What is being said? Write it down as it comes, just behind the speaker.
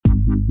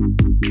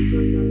Welcome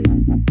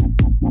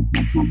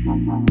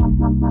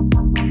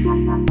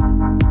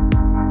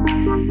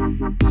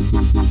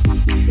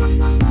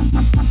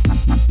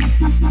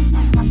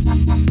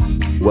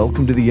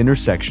to the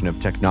intersection of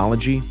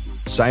technology,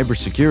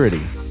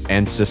 cybersecurity,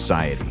 and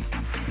society.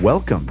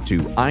 Welcome to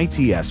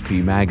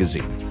ITSP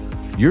Magazine.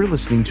 You're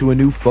listening to a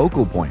new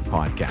Focal Point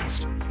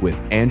podcast with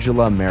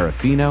Angela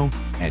Marafino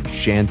and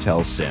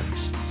Chantel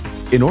Sims.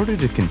 In order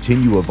to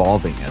continue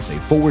evolving as a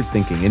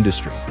forward-thinking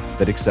industry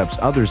that accepts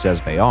others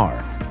as they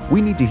are,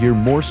 we need to hear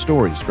more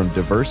stories from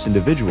diverse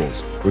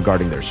individuals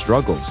regarding their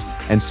struggles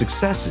and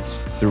successes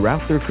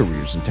throughout their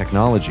careers in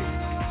technology.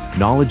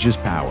 Knowledge is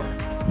power,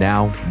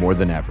 now more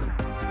than ever.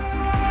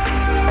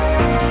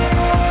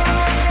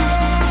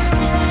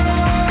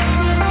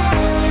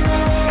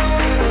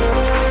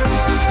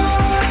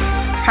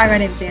 Hi, my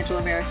name is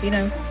Angela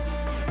Marafino.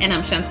 And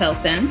I'm Chantel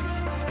Sims.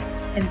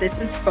 And this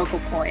is Focal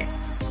Point.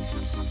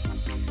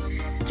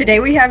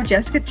 Today we have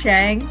Jessica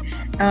Chang.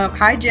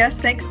 Hi, Jess.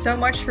 Thanks so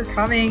much for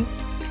coming.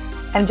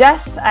 I'm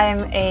Jess.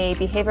 I'm a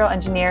behavioral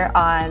engineer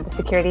on the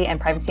security and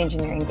privacy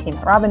engineering team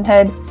at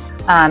Robinhood.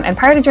 And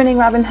prior to joining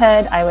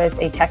Robinhood, I was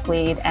a tech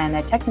lead and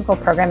a technical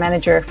program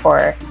manager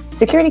for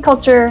security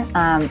culture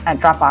at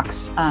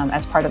Dropbox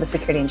as part of the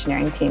security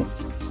engineering team.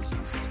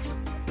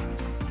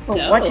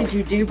 Well, what did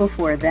you do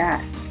before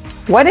that?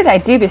 What did I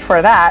do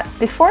before that?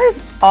 Before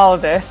all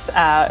of this,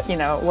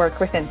 work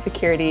within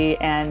security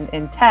and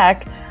in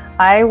tech,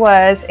 I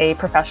was a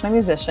professional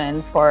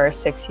musician for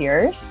 6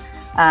 years.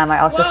 I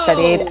also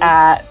studied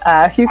at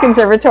a few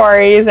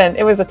conservatories, and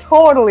it was a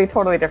totally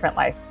different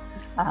life.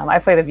 I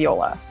played the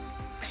viola.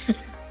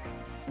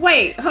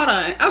 Wait, hold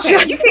on.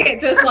 Okay, you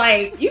can't just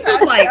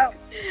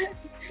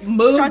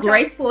move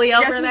gracefully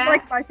over that. Jess is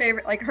like my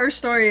favorite. Like, her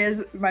story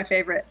is my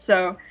favorite.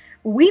 So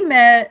we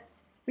met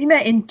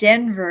in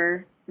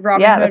Denver.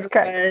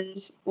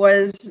 Robinhood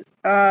was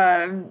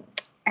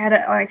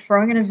at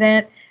throwing an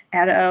event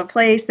at a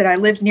place that I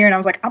lived near, and I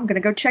was like, I'm gonna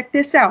go check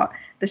this out.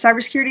 The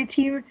cybersecurity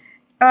team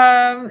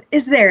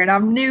is there, and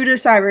I'm new to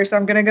cyber, so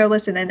I'm gonna go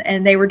listen.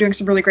 And they were doing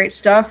some really great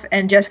stuff.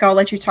 And Jessica, I'll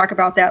let you talk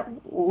about that a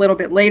little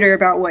bit later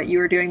about what you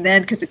were doing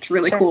then, because it's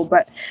really cool.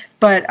 But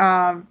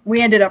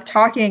we ended up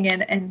talking,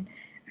 and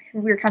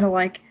we were kind of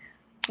like,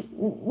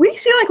 we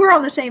seem like we're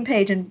on the same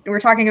page, and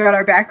we're talking about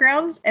our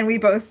backgrounds, and we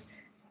both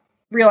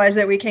realized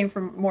that we came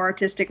from more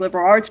artistic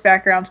liberal arts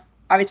backgrounds.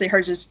 Obviously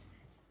hers is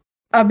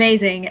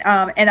amazing,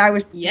 and I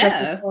was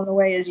just as blown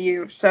away as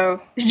you. So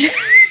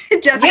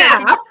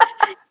Jessica,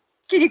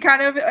 can you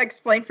kind of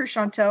explain for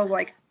Chantel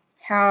like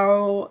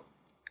how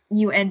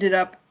you ended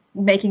up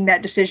making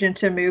that decision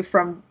to move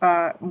from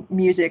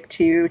music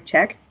to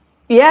tech?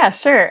 Yeah,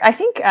 sure. I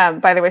think,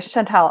 by the way,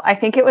 Chantel, I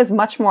think it was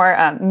much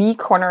more me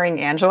cornering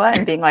Angela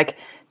and being like,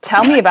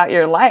 tell me about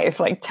your life.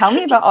 Like, tell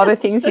me about all the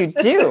things you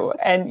do.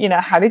 And,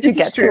 how did you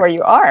get to where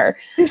you are?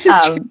 The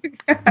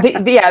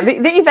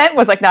event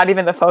was like not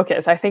even the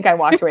focus. I think I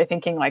walked away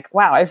thinking like,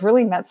 wow, I've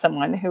really met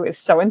someone who is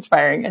so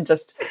inspiring and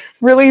just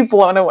really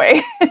blown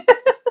away.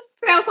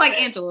 Sounds like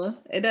Angela.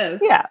 It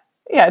does. Yeah,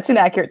 it's an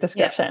accurate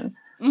description.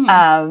 Yeah.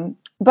 Mm-hmm.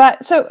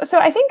 But so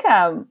I think,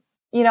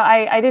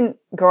 I didn't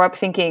grow up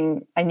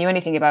thinking I knew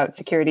anything about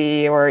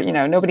security or,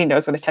 nobody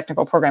knows what a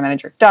technical program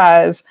manager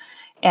does.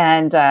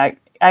 And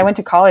I went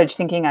to college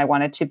thinking I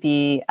wanted to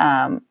be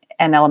an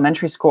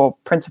elementary school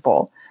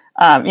principal.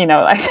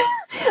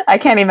 I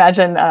can't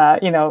imagine,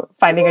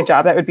 finding a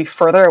job that would be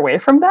further away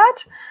from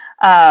that.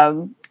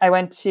 I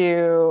went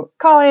to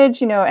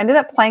college, ended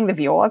up playing the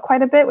viola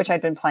quite a bit, which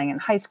I'd been playing in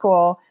high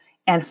school,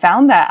 and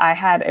found that I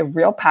had a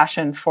real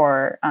passion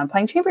for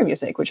playing chamber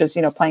music, which is,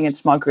 playing in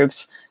small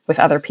groups with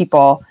other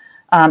people.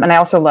 And I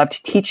also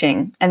loved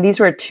teaching. And these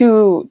were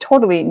two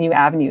totally new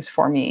avenues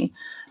for me.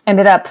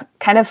 Ended up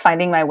kind of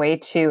finding my way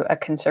to a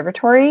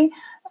conservatory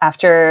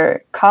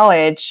after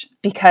college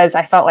because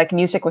I felt like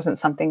music wasn't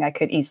something I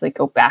could easily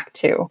go back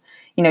to.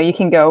 You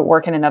can go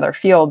work in another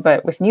field,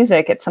 but with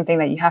music, it's something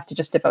that you have to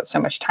just devote so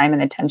much time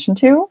and attention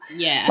to.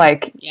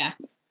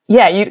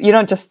 You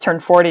don't just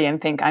turn 40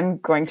 and think I'm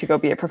going to go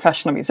be a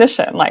professional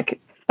musician. Like,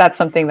 that's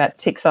something that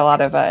takes a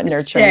lot of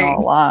nurturing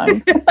all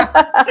along.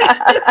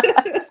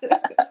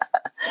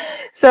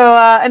 So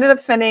I ended up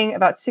spending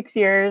about 6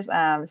 years,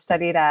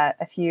 studied at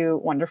a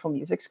few wonderful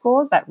music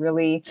schools that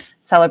really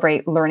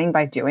celebrate learning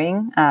by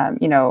doing.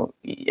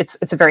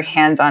 It's a very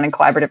hands-on and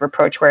collaborative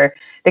approach where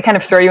they kind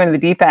of throw you into the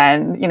deep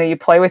end. You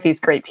play with these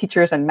great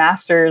teachers and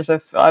masters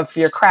of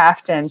your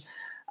craft, and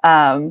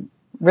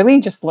really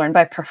just learn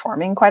by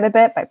performing quite a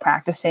bit, by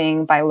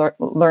practicing, by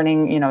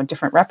learning,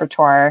 different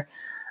repertoire.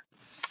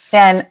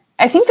 And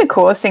I think the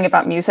coolest thing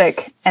about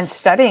music and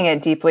studying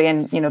it deeply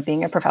and,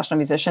 being a professional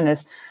musician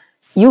is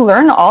you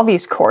learn all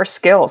these core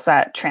skills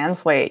that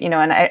translate,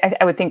 and I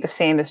would think the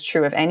same is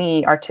true of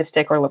any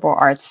artistic or liberal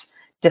arts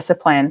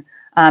discipline.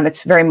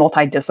 It's very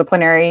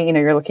multidisciplinary.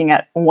 You're looking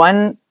at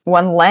one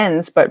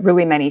lens, but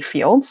really many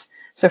fields.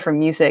 So for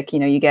music,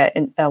 you get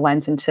a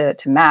lens into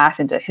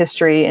math, into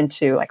history,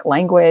 into like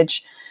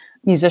language.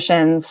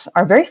 Musicians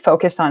are very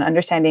focused on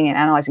understanding and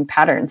analyzing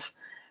patterns,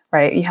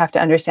 right? You have to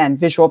understand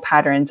visual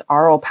patterns,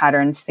 aural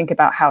patterns, think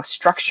about how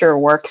structure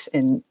works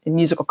in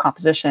musical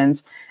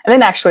compositions, and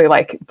then actually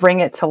like bring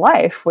it to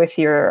life with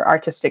your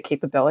artistic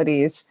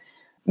capabilities.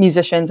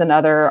 Musicians and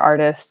other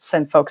artists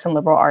and folks in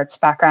liberal arts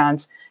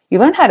backgrounds, you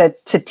learn how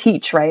to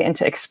teach, right? And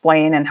to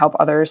explain and help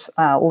others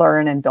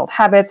learn and build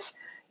habits.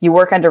 You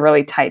work under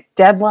really tight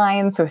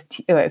deadlines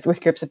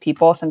with groups of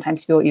people,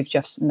 sometimes people you've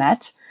just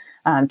met,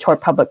 toward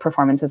public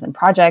performances and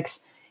projects.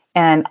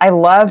 And I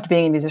loved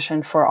being a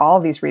musician for all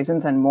of these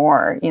reasons and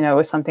more. You know, it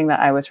was something that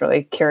I was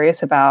really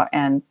curious about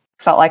and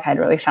felt like I'd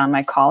really found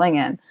my calling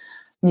in.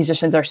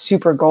 Musicians are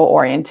super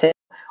goal-oriented.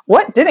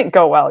 What didn't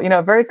go well? You know,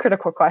 a very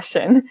critical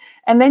question.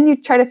 And then you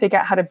try to figure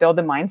out how to build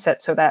the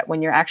mindset so that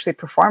when you're actually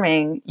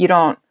performing, you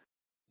don't,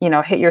 you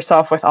know, hit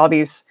yourself with all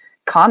these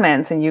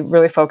comments, and you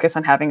really focus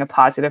on having a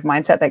positive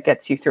mindset that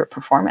gets you through a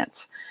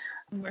performance.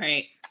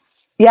 Right.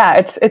 Yeah,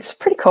 it's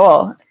pretty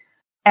cool.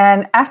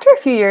 And after a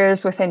few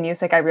years within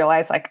music, I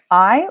realized like,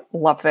 I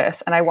love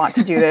this and I want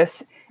to do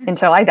this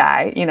until I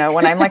die. You know,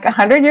 when I'm like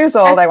 100 years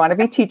old, I want to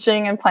be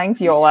teaching and playing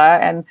viola,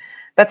 and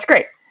that's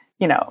great.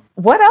 You know,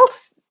 what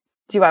else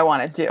do I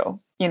want to do?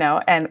 You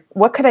know, and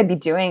what could I be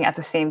doing at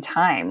the same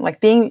time?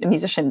 Like, being a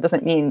musician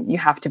doesn't mean you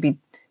have to be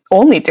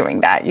only doing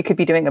that. You could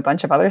be doing a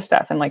bunch of other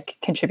stuff and like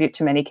contribute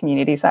to many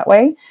communities that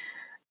way.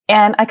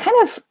 And I kind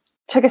of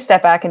took a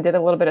step back and did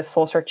a little bit of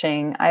soul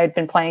searching. I had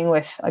been playing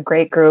with a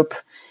great group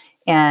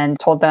and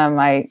told them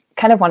I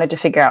kind of wanted to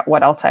figure out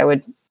what else I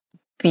would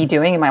be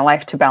doing in my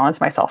life to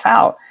balance myself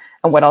out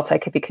and what else I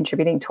could be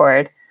contributing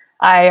toward.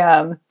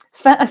 I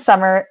spent a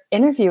summer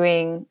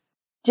interviewing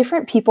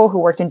different people who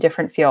worked in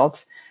different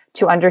fields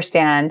to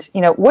understand,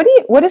 you know,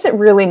 what does it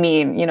really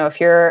mean? You know,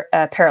 if you're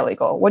a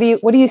paralegal, what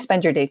do you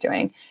spend your day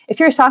doing? If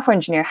you're a software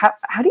engineer,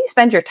 how do you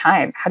spend your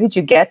time? How did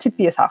you get to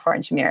be a software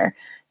engineer?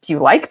 Do you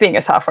like being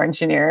a software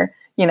engineer?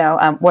 You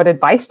know, what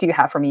advice do you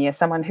have for me as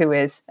someone who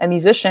is a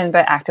musician,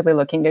 but actively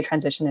looking to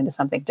transition into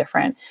something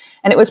different?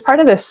 And it was part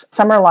of this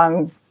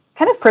summer-long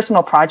kind of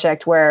personal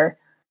project where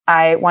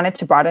I wanted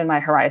to broaden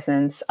my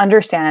horizons,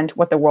 understand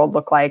what the world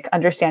looked like,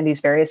 understand these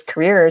various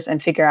careers,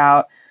 and figure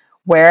out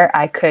where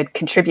I could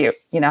contribute,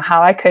 you know,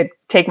 how I could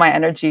take my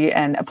energy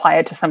and apply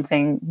it to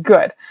something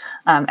good,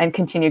 and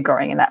continue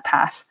growing in that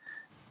path.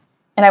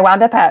 And I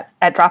wound up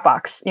at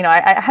Dropbox. You know,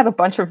 I had a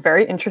bunch of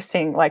very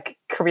interesting like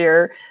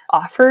career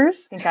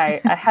offers. I think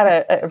I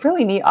had a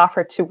really neat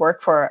offer to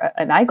work for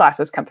an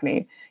eyeglasses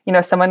company. You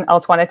know, someone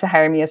else wanted to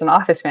hire me as an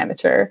office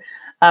manager.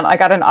 I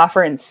got an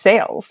offer in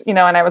sales, you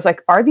know, and I was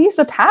like, are these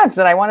the paths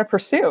that I want to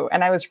pursue?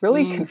 And I was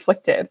really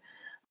conflicted.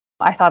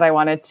 I thought I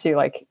wanted to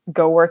like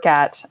go work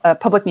at a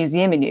public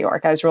museum in New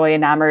York. I was really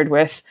enamored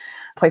with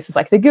places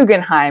like the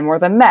Guggenheim or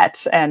the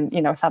Met, and,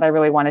 you know, thought I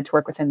really wanted to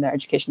work within their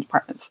education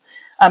departments.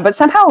 But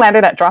somehow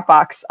landed at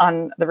Dropbox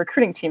on the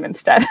recruiting team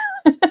instead.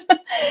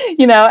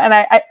 You know, and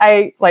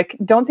I like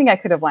don't think I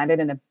could have landed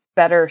in a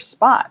better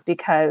spot,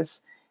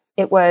 because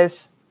it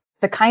was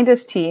the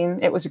kindest team.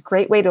 It was a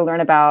great way to learn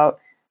about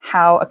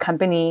how a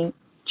company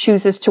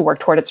chooses to work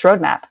toward its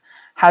roadmap.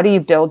 How do you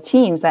build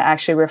teams that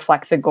actually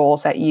reflect the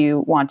goals that you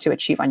want to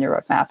achieve on your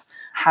roadmap?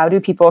 How do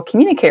people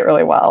communicate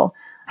really well?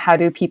 How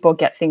do people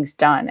get things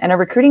done? And a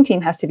recruiting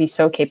team has to be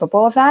so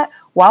capable of that,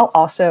 while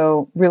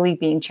also really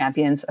being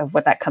champions of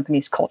what that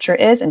company's culture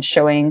is and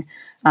showing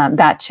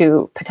that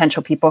to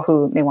potential people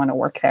who may want to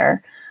work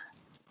there.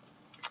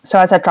 So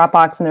I was at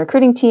Dropbox in the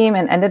recruiting team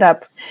and ended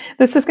up,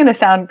 this is going to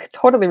sound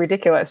totally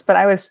ridiculous, but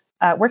I was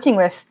working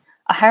with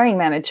a hiring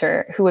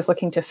manager who was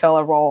looking to fill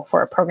a role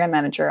for a program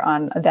manager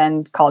on a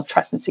then called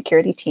Trust and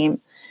Security team.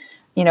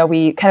 You know,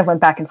 we kind of went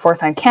back and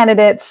forth on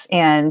candidates,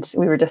 and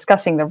we were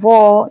discussing the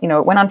role. You know,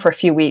 it went on for a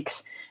few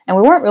weeks, and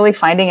we weren't really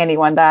finding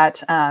anyone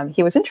that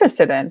he was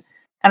interested in.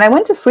 And I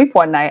went to sleep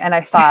one night and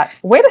I thought,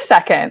 wait a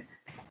second,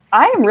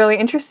 I am really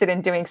interested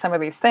in doing some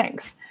of these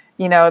things.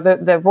 You know,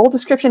 the role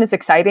description is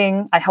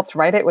exciting. I helped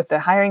write it with the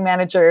hiring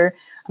manager.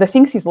 The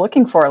things he's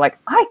looking for, like,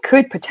 I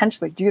could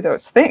potentially do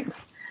those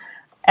things.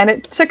 And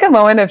it took a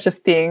moment of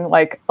just being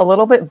like a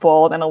little bit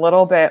bold and a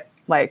little bit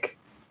like,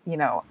 you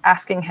know,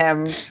 asking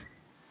him,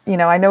 you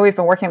know, I know we've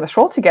been working on this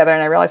role together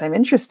and I realize I'm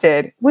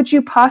interested. Would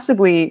you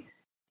possibly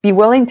be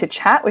willing to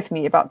chat with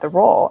me about the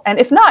role? And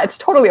if not, it's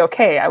totally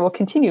okay. I will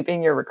continue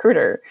being your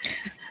recruiter.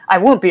 I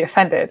won't be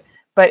offended.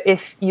 But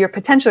if you're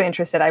potentially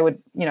interested, I would,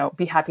 you know,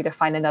 be happy to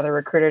find another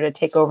recruiter to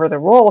take over the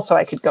role so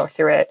I could go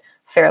through it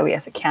fairly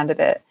as a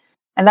candidate.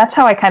 And that's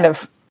how I kind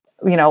of,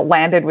 you know,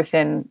 landed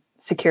within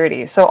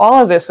security. So all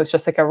of this was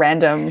just like a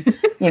random,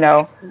 you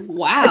know,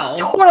 wow,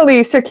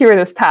 totally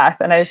circuitous path.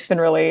 And I've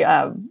been really,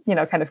 you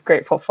know, kind of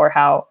grateful for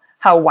how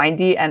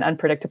windy and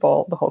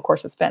unpredictable the whole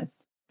course has been.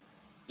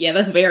 Yeah,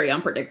 that's very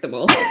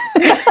unpredictable.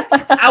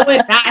 I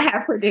would not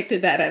have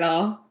predicted that at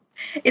all.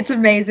 It's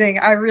amazing.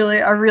 I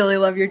really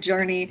love your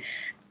journey.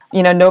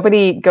 You know,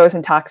 nobody goes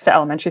and talks to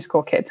elementary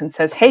school kids and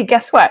says, hey,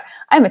 guess what?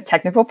 I'm a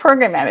technical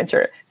program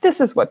manager.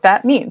 This is what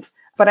that means.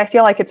 But I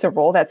feel like it's a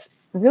role that's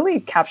really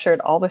captured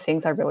all the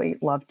things I really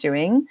love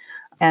doing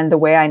and the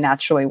way I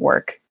naturally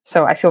work.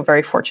 So I feel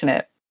very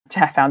fortunate to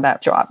have found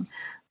that job.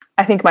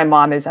 I think my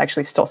mom is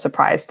actually still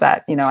surprised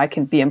that, I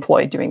can be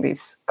employed doing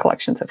these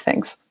collections of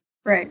things.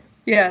 Right.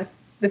 Yeah.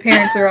 The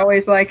parents are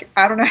always like,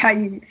 I don't know how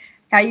you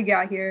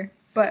got here,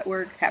 but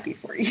we're happy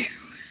for you.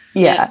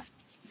 Yeah.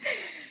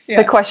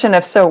 The question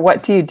of, so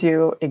what do you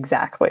do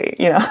exactly?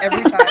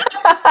 Every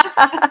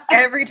time.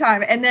 Every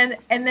time. And then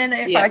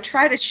if I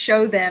try to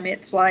show them,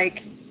 it's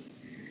like,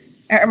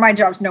 my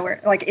job's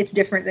nowhere, like it's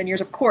different than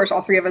yours. Of course,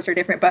 all three of us are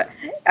different, but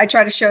I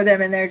try to show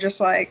them and they're just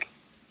like,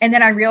 and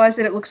then I realize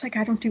that it looks like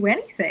I don't do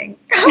anything.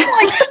 I'm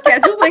like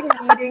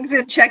scheduling meetings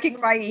and checking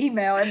my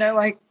email, and they're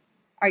like,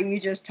 are you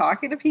just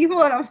talking to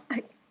people? And I'm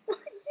like,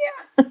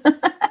 yeah.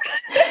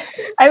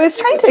 I was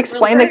trying to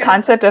explain the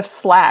concept of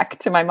Slack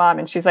to my mom,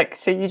 and she's like,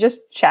 so you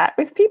just chat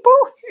with people?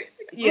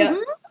 Yeah,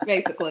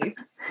 basically.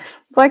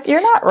 It's like,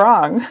 you're not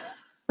wrong.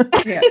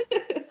 Yeah.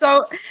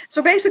 So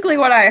basically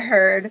what I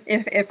heard,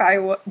 if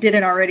I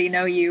didn't already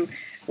know you,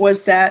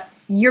 was that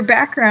your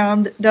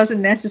background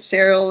doesn't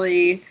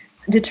necessarily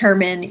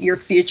determine your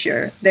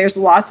future. There's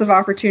lots of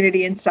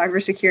opportunity in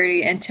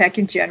cybersecurity and tech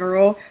in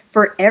general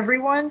for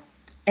everyone.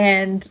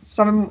 And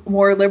some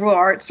more liberal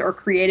arts or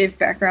creative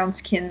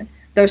backgrounds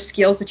those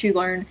skills that you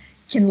learn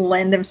can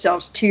lend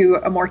themselves to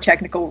a more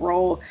technical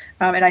role.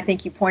 And I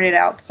think you pointed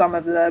out some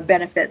of the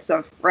benefits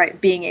of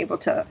being able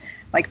to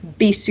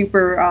be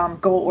super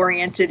goal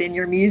oriented in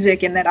your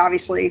music, and that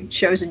obviously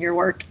shows in your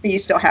work. You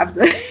still have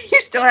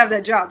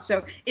that job,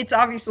 so it's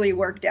obviously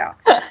worked out.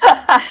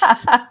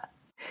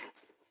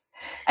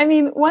 I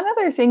mean, one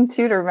other thing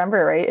too to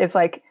remember, right, is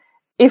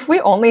if we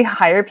only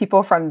hire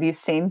people from these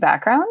same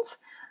backgrounds,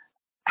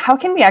 how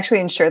can we actually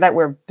ensure that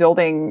we're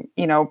building,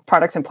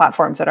 products and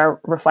platforms that are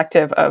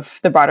reflective of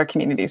the broader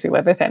communities we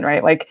live within,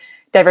 right?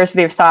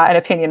 Diversity of thought and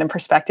opinion and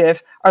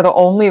perspective are the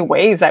only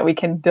ways that we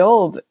can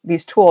build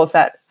these tools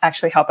that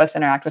actually help us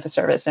interact with the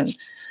service. And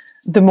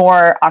the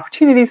more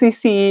opportunities we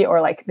see,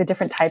 or the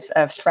different types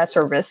of threats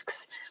or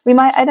risks we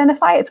might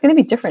identify, it's going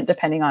to be different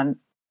depending on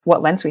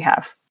what lens we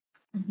have.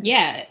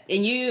 Yeah.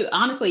 And you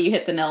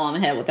hit the nail on the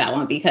head with that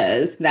one,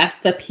 because that's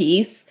the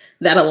piece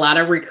that a lot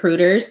of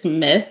recruiters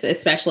miss,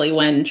 especially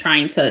when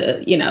trying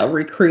to,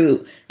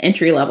 recruit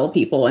entry-level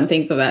people and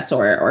things of that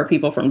sort, or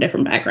people from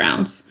different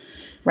backgrounds.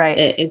 Right.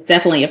 It's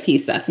definitely a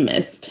piece that's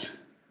missed,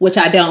 which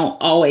I don't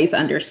always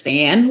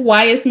understand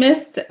why it's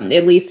missed,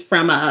 at least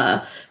from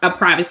a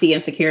privacy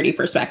and security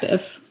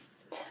perspective.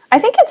 I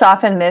think it's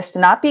often missed,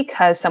 not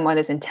because someone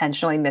is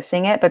intentionally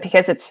missing it, but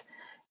because it's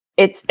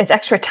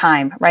extra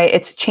time, right?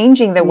 It's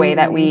changing the way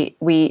that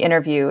we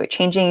interview,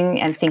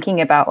 changing and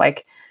thinking about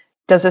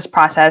does this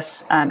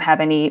process have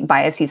any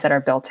biases that are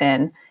built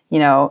in?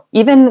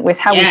 Even with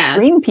how we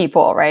screen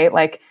people,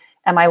 right?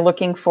 Am I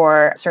looking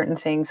for certain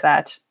things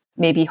that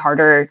may be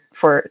harder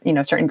for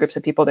certain groups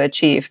of people to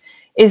achieve?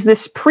 Is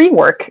this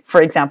pre-work,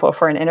 for example,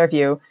 for an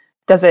interview?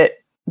 Does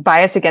it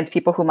bias against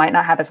people who might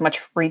not have as much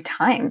free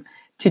time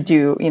to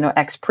do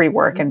X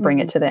pre-work and bring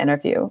it to the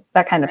interview?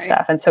 That kind of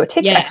stuff. And so it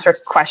takes extra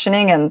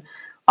questioning, and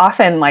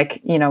often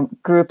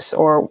groups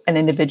or an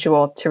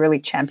individual to really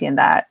champion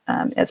that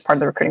as part of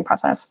the recruiting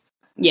process.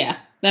 Yeah,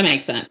 that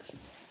makes sense.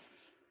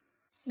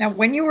 Now,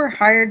 when you were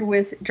hired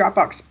with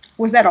Dropbox,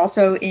 was that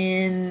also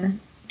in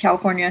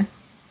California?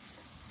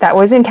 That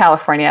was in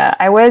California.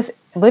 I was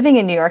living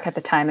in New York at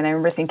the time, and I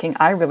remember thinking,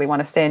 I really want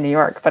to stay in New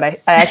York, but I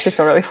actually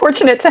feel really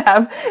fortunate to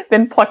have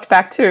been plucked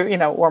back to,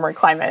 warmer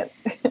climate.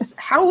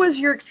 How was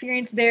your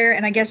experience there?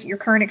 And I guess your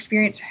current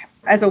experience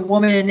as a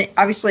woman?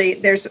 Obviously,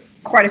 there's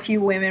quite a few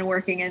women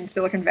working in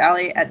Silicon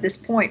Valley at this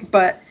point,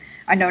 but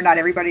I know not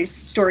everybody's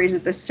stories are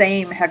the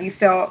same. Have you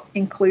felt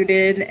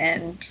included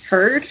and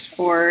heard,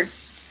 or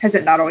has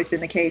it not always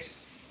been the case?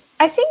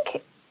 I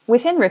think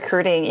within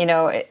recruiting,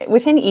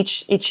 within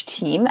each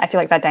team, I feel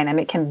like that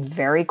dynamic can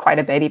vary quite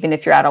a bit, even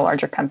if you're at a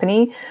larger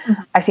company.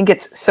 Mm-hmm. I think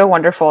it's so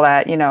wonderful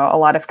that, a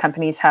lot of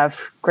companies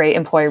have great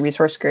employee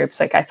resource groups.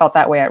 I felt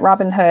that way at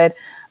Robinhood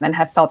and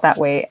have felt that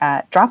way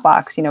at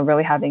Dropbox,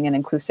 really having an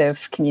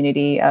inclusive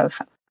community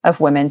of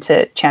women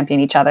to champion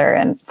each other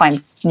and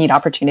find neat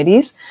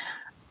opportunities.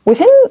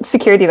 Within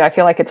security, though, I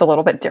feel like it's a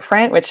little bit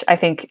different, which I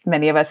think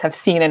many of us have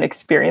seen and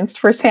experienced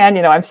firsthand.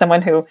 I'm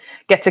someone who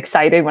gets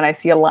excited when I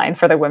see a line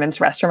for the women's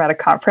restroom at a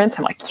conference.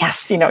 I'm like,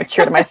 yes,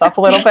 cheer to myself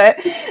a little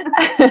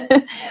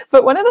bit.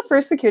 But one of the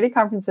first security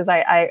conferences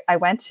I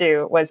went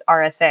to was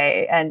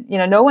RSA. And,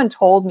 no one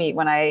told me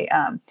when I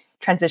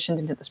transitioned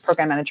into this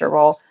program manager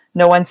role,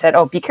 no one said,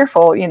 oh, be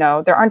careful.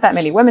 There aren't that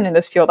many women in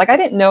this field. I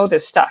didn't know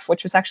this stuff,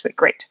 which was actually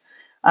great.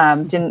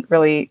 Didn't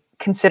really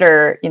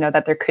consider,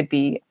 that there could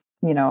be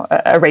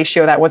a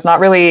ratio that was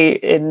not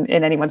really in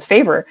anyone's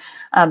favor.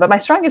 But my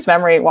strongest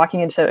memory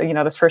walking into,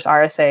 this first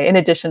RSA, in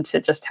addition to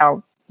just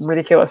how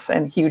ridiculous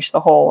and huge the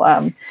whole,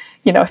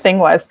 thing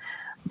was,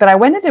 but I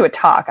went into a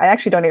talk. I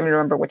actually don't even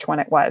remember which one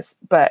it was,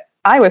 but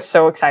I was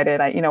so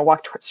excited. I,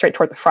 walked straight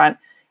toward the front.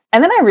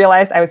 And then I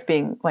realized I was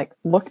being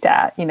looked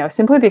at,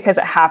 simply because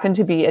it happened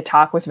to be a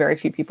talk with very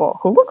few people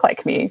who look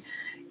like me.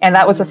 And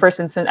that was the first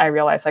instant I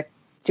realized,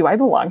 do I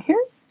belong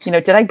here?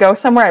 Did I go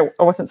somewhere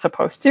I wasn't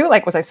supposed to?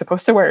 Was I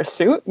supposed to wear a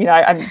suit?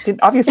 I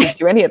didn't obviously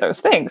do any of those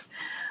things.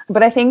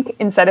 But I think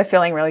instead of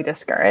feeling really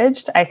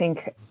discouraged, I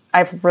think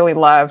I've really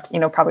loved,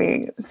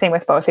 probably same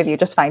with both of you,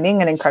 just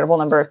finding an incredible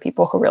number of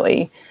people who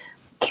really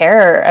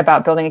care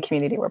about building a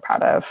community we're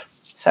proud of.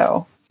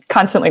 So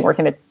constantly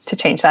working to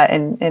change that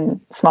in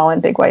small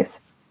and big ways.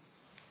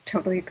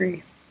 Totally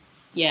agree.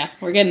 Yeah,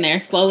 we're getting there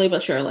slowly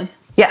but surely.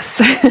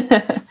 Yes.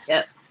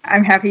 Yep.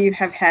 I'm happy you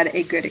have had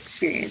a good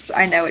experience.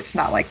 I know it's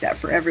not like that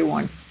for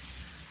everyone.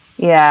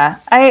 Yeah,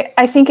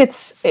 I think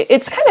it's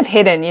kind of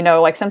hidden,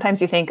 like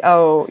sometimes you think,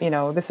 oh,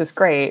 this is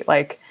great.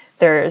 Like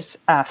there's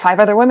 5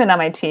 other women on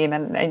my team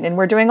and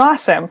we're doing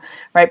awesome.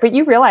 Right. But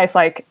you realize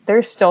like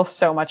there's still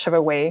so much of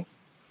a way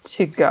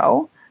to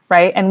go.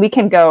 Right. And we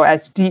can go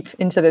as deep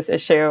into this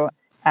issue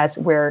as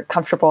we're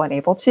comfortable and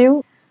able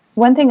to.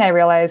 One thing I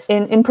realized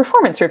in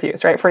performance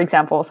reviews, right, for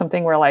example,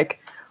 something we're like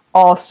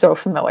all so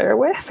familiar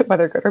with,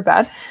 whether good or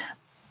bad,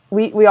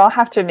 we all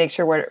have to make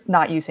sure we're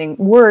not using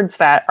words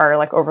that are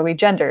like overly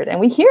gendered. And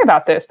we hear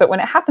about this, but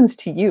when it happens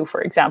to you,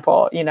 for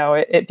example,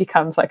 it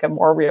becomes like a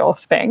more real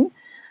thing.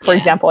 For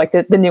example, like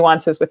the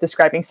nuances with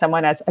describing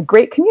someone as a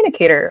great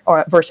communicator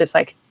or versus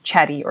like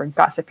chatty or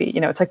gossipy.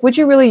 It's like, would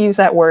you really use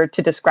that word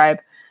to describe,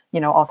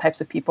 all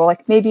types of people?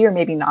 Like maybe or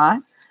maybe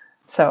not.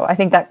 So I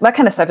think that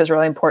kind of stuff is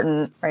really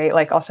important, right?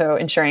 Like also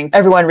ensuring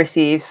everyone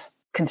receives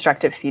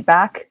constructive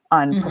feedback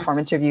on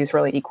performance reviews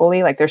really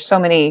equally. Like there's so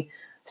many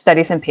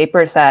studies and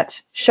papers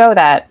that show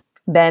that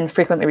men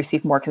frequently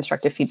receive more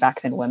constructive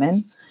feedback than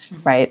women,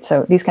 right?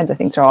 So these kinds of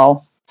things are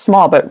all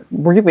small, but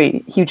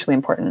really hugely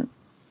important.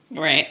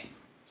 Right.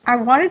 I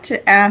wanted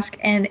to ask,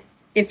 and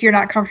if you're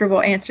not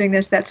comfortable answering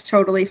this, that's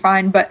totally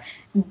fine, but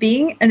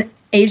being an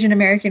Asian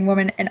American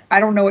woman, and I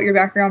don't know what your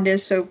background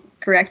is, so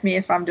correct me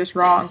if I'm just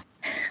wrong.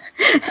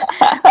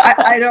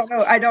 I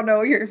don't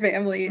know your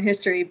family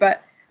history,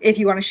 but if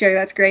you want to share,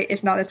 that's great.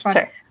 If not, that's fine.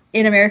 Sure.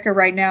 In America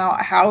right now,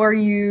 how are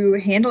you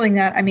handling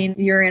that? I mean,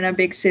 you're in a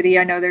big city.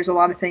 I know there's a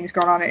lot of things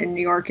going on in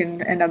New York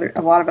and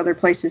a lot of other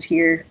places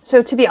here.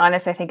 So to be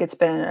honest, I think it's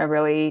been a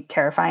really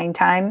terrifying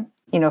time,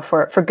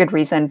 for good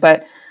reason.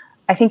 But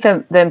I think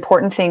the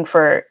important thing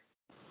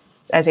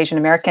as Asian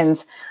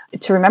Americans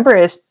to remember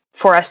is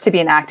for us to be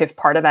an active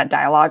part of that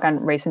dialogue on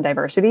race and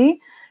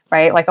diversity,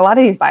 right? Like a lot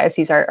of these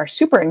biases are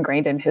super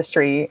ingrained in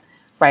history,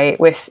 right?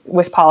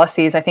 With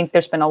policies. I think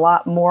there's been a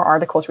lot more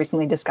articles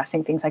recently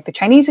discussing things like the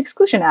Chinese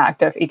Exclusion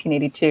Act of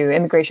 1882,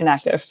 Immigration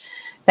Act of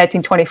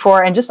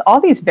 1924, and just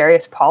all these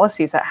various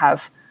policies that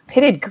have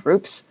pitted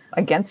groups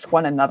against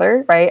one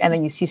another, right? And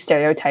then you see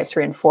stereotypes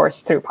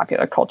reinforced through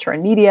popular culture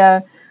and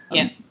media.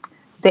 Yeah.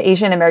 The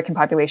Asian American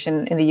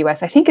population in the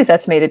U.S., I think, is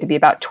estimated to be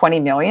about 20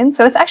 million.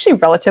 So it's actually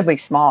relatively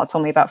small. It's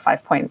only about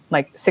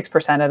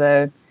 5.6% of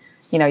the,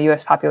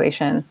 U.S.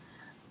 population.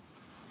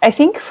 I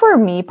think for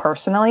me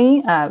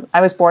personally,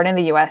 I was born in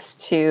the U.S.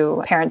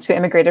 to parents who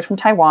immigrated from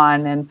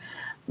Taiwan and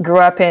grew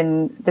up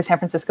in the San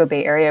Francisco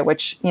Bay Area,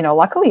 which,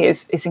 luckily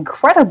is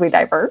incredibly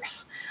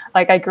diverse.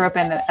 Like I grew up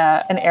in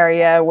an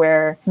area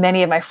where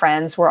many of my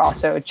friends were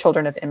also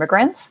children of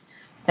immigrants.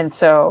 And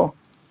so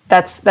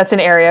that's an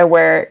area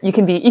where you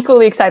can be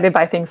equally excited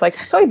by things like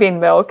soybean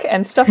milk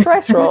and stuffed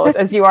rice rolls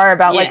as you are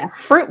about like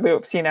Fruit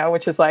Loops,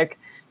 which is like,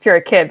 if you're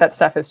a kid, that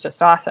stuff is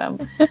just awesome.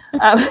 So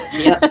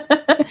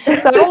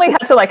I only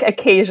had to like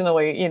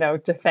occasionally,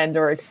 defend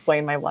or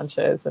explain my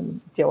lunches and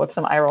deal with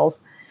some eye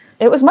rolls.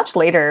 It was much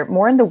later,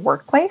 more in the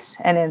workplace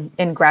and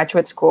in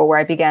graduate school, where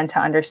I began to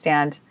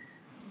understand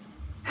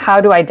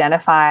how to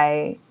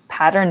identify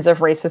patterns of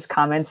racist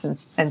comments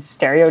and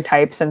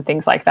stereotypes and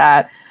things like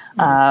that.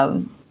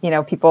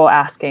 People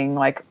asking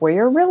like where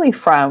you're really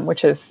from,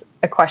 which is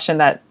a question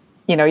that,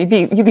 you'd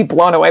be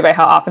blown away by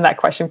how often that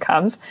question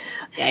comes.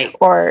 Yikes.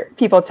 Or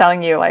people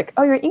telling you like,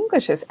 oh, your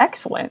English is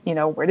excellent.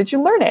 Where did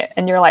you learn it?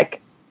 And you're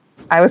like,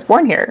 I was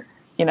born here,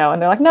 and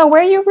they're like, no,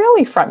 where are you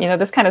really from?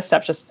 This kind of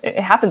stuff it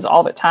happens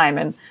all the time.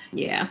 And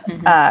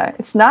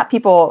it's not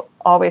people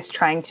always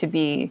trying to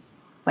be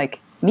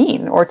like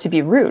mean or to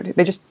be rude.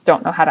 They just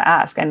don't know how to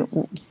ask.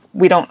 And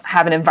we don't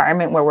have an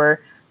environment where we're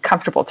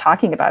comfortable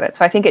talking about it.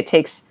 So I think it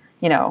takes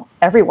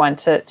everyone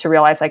to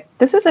realize like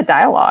this is a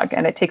dialogue,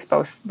 and it takes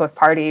both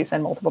parties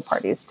and multiple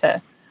parties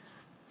to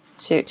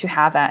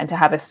have that and to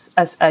have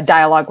a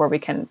dialogue where we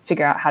can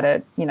figure out how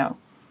to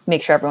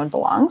make sure everyone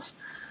belongs.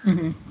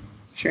 Mm-hmm.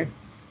 Sure.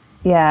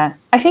 Yeah,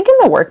 I think in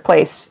the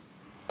workplace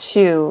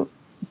too,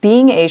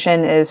 being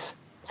Asian is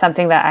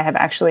something that I have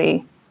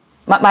actually.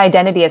 My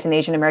identity as an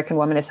Asian American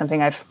woman is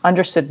something I've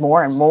understood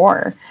more and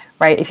more.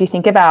 Right? If you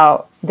think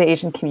about the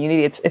Asian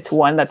community, it's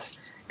one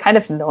that's kind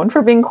of known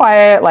for being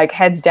quiet, like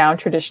heads down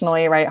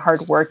traditionally, right?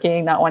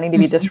 Hardworking, not wanting to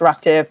be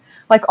disruptive.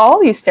 Like all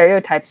these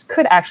stereotypes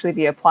could actually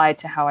be applied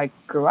to how I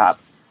grew up.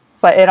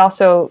 But it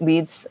also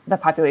leads the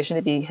population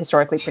to be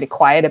historically pretty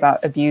quiet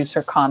about abuse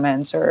or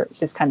comments or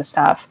this kind of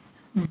stuff.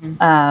 Mm-hmm.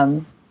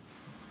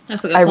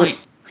 That's a good point.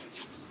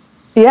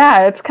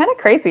 Yeah, it's kind of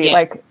crazy. Yeah.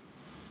 Like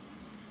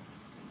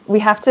we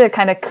have to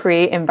kind of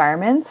create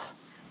environments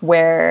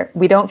where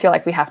we don't feel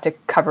like we have to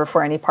cover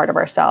for any part of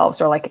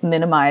ourselves or like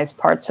minimize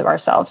parts of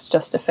ourselves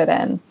just to fit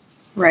in.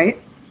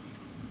 Right.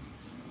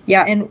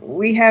 Yeah, and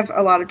we have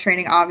a lot of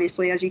training,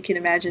 obviously, as you can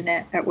imagine,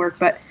 at work,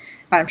 but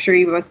I'm sure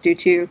you both do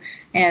too.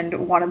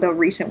 And one of the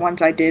recent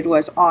ones I did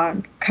was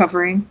on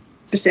covering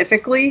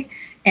specifically.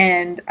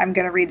 And I'm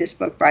going to read this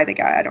book by the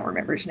guy, I don't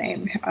remember his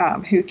name,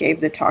 who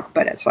gave the talk,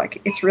 but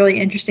it's really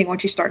interesting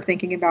once you start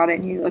thinking about it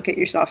and you look at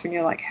yourself and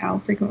you're like, how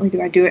frequently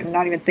do I do it and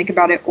not even think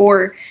about it?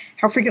 Or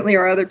how frequently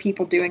are other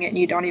people doing it and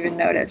you don't even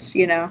notice,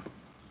 you know?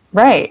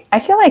 Right. I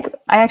feel like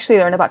I actually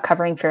learned about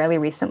covering fairly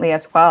recently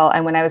as well.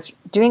 And when I was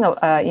doing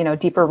a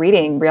deeper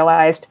reading,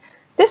 realized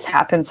this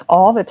happens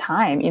all the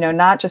time,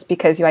 not just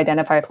because you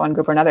identify with one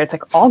group or another. It's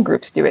like all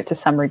groups do it to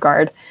some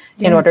regard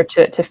in order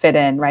to fit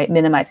in, right?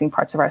 Minimizing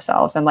parts of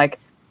ourselves. And like,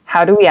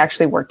 how do we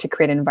actually work to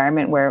create an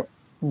environment where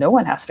no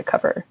one has to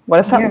cover? What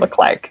does that look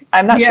like?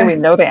 I'm not sure we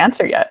know the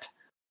answer yet.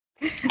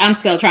 I'm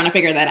still trying to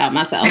figure that out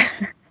myself.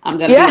 I'm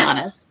going to be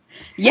honest.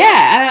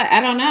 Yeah,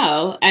 I don't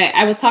know.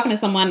 I was talking to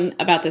someone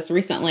about this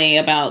recently,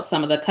 about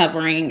some of the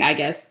covering, I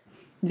guess,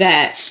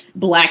 that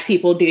Black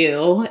people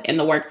do in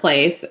the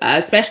workplace,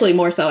 especially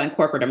more so in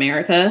corporate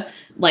America,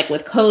 like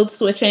with code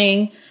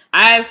switching.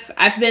 I've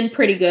been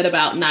pretty good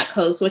about not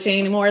code switching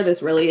anymore.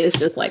 This really is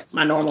just like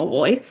my normal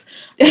voice.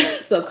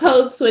 So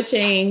code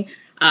switching,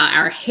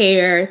 our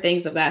hair,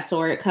 things of that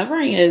sort.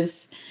 Covering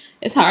it's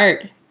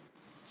hard.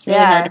 It's really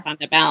hard to find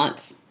that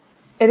balance.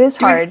 It is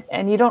hard.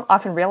 And you don't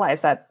often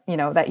realize that,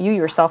 that you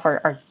yourself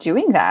are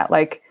doing that.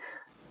 Like,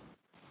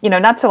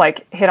 not to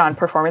like hit on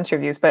performance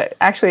reviews, but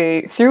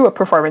actually through a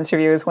performance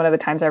review is one of the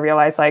times I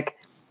realized like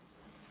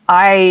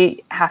I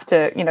have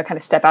to, kind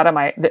of step out of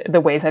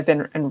the ways I've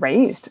been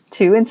raised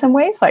too in some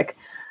ways. Like,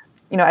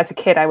 as a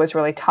kid, I was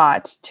really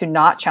taught to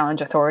not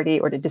challenge authority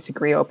or to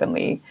disagree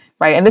openly,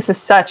 right? And this is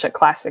such a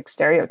classic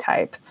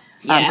stereotype.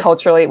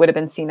 Culturally, it would have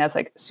been seen as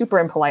like super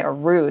impolite or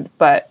rude.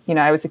 But,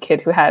 I was a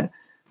kid who had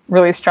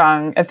really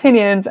strong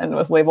opinions and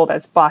was labeled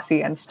as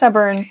bossy and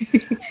stubborn.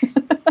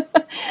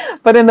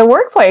 But in the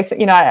workplace,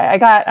 I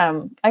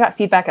got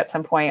feedback at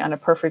some point on a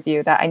perf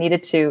review that I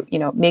needed to,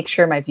 make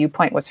sure my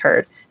viewpoint was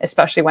heard,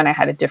 especially when I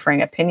had a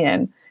differing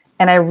opinion.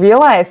 And I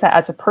realized that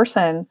as a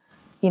person,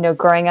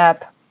 growing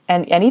up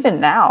and even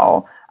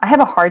now, I have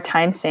a hard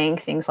time saying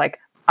things like,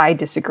 I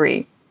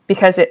disagree,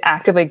 because it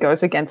actively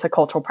goes against the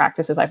cultural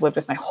practices I've lived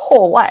with my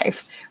whole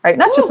life, right?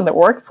 Not just in the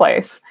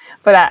workplace,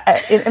 but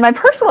in my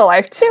personal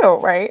life too,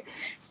 right?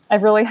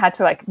 I've really had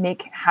to like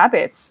make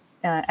habits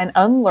and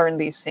unlearn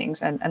these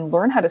things and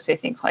learn how to say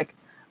things like,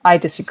 I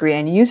disagree,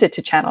 and use it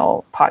to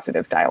channel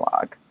positive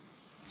dialogue.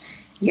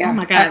 Yeah. Oh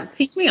my God.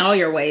 Teach me all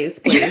your ways,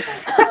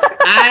 please.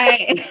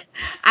 I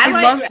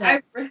love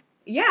that.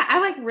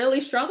 I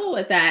really struggle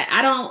with that.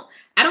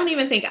 I don't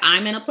even think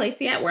I'm in a place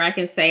yet where I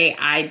can say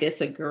I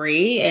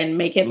disagree and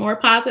make it more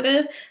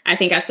positive. I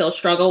think I still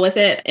struggle with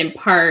it in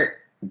part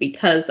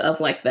because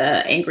of like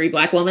the angry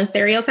Black woman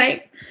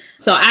stereotype.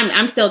 So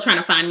I'm still trying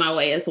to find my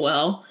way as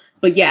well.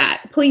 But yeah,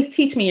 please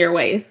teach me your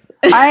ways.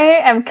 I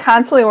am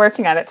constantly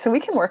working on it, so we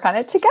can work on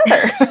it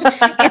together.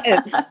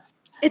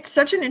 It's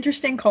such an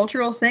interesting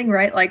cultural thing,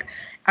 right? Like,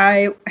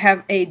 I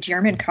have a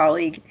German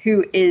colleague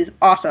who is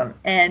awesome,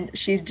 and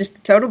she's just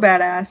a total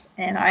badass,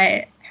 and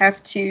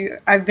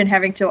I've been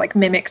having to like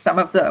mimic some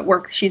of the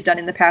work she's done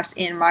in the past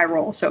in my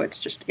role. So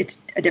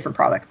it's a different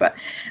product, but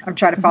I'm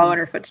trying to follow in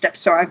her footsteps.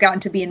 So I've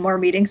gotten to be in more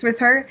meetings with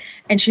her,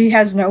 and she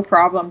has no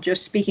problem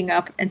just speaking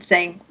up and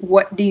saying,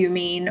 what do you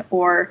mean?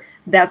 Or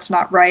that's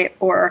not right.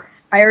 Or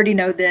I already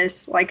know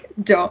this, like,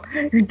 don't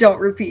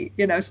repeat,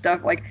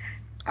 stuff like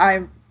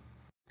I'm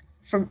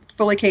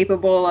fully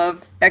capable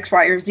of X,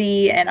 Y, or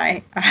Z. And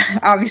I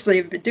obviously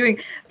have been doing,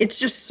 it's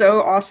just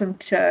so awesome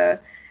to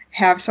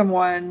have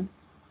someone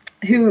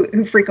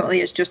who frequently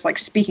is just like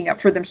speaking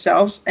up for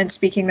themselves and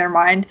speaking their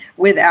mind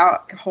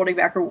without holding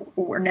back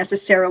or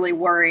necessarily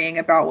worrying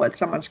about what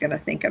someone's going to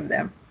think of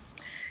them.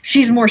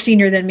 She's more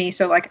senior than me.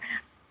 So like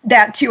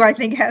that too, I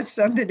think has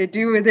something to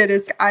do with it.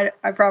 Is I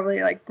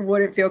probably like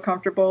wouldn't feel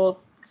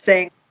comfortable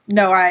saying,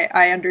 no,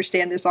 I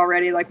understand this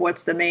already. Like,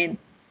 what's the main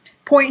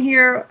point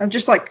here? I'm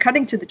just like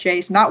cutting to the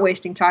chase, not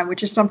wasting time,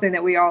 which is something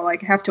that we all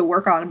like have to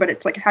work on. But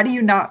it's like, how do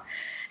you not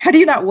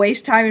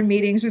waste time in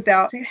meetings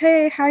without saying,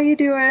 hey, how you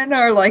doing?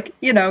 Or like,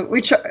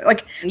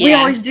 we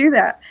always do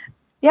that.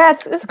 Yeah,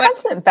 it's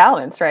constant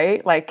balance,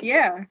 right? Like,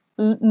 yeah,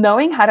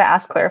 knowing how to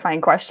ask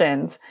clarifying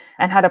questions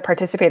and how to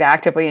participate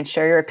actively and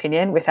share your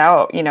opinion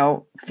without,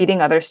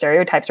 feeding other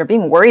stereotypes or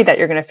being worried that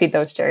you're going to feed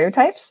those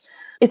stereotypes.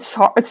 It's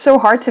so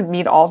hard to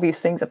meet all these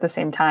things at the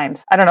same time.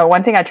 I don't know.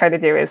 One thing I try to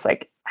do is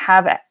like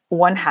have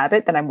one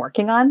habit that I'm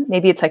working on.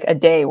 Maybe it's like a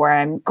day where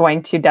I'm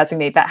going to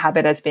designate that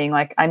habit as being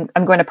like, I'm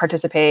going to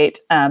participate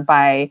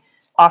by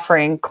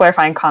offering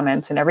clarifying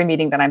comments in every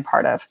meeting that I'm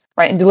part of,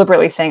 right? And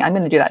deliberately saying, I'm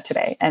going to do that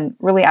today. And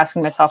really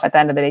asking myself at the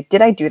end of the day,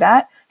 did I do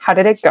that? How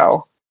did it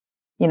go?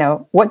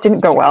 What didn't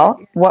go well?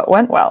 What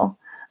went well?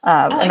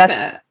 And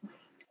that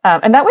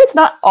way it's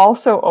not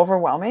also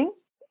overwhelming,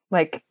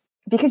 like,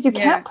 because you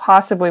can't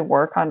possibly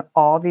work on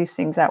all these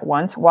things at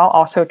once while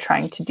also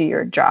trying to do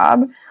your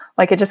job.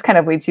 Like, it just kind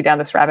of leads you down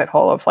this rabbit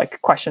hole of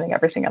like questioning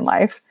everything in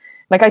life.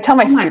 Like I tell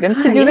my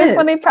students to do this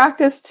when they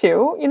practice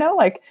too, you know,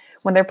 like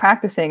when they're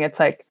practicing, it's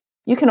like,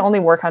 you can only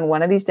work on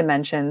one of these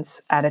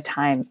dimensions at a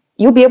time.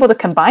 You'll be able to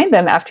combine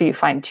them after you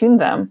fine tune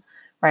them,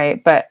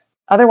 right? But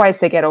otherwise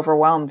they get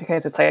overwhelmed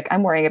because it's like,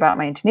 I'm worrying about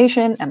my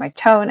intonation and my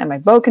tone and my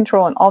bow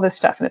control and all this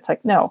stuff. And it's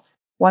like, no,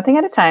 one thing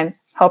at a time,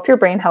 help your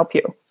brain help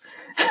you.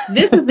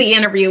 This is the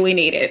interview we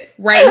needed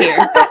right here.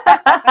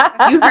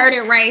 You heard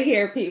it right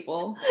here,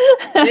 people.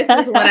 This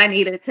is what I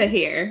needed to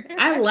hear.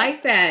 I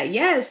like that.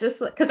 Yeah, it's just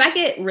because I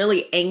get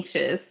really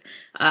anxious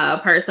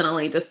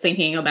personally, just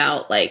thinking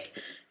about like,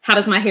 how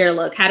does my hair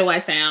look? How do I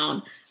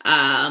sound?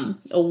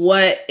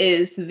 What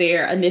is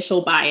their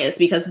initial bias?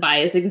 Because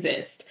bias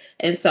exists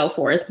and so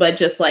forth. But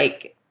just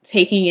like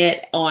taking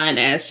it on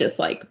as just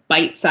like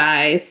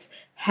bite-sized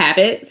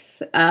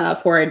habits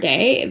for a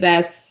day.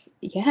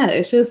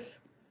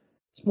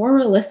 It's more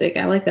realistic.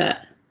 I like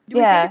that. Do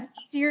we think it's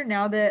easier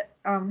now that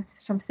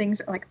some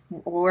things, like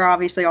we're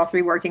obviously all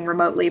three working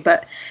remotely,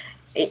 but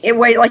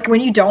like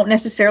when you don't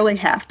necessarily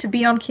have to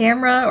be on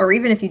camera, or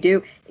even if you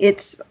do,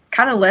 it's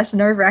kind of less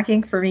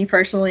nerve-wracking for me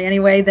personally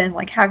anyway than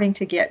like having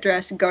to get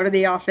dressed, go to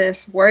the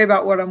office, worry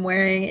about what I'm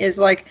wearing, is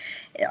like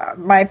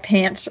my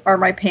pants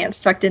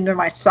tucked into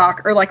my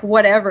sock or like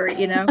whatever,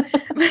 you know.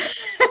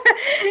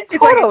 It's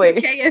totally.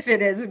 Like it's okay if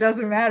it is, it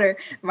doesn't matter.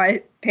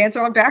 My pants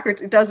are on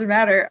backwards, it doesn't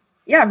matter.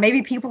 Yeah,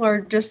 maybe people are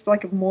just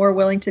like more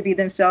willing to be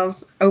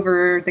themselves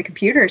over the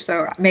computer.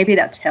 So maybe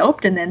that's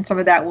helped. And then some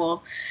of that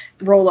will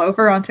roll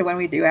over onto when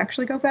we do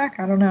actually go back.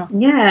 I don't know.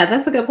 Yeah,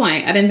 that's a good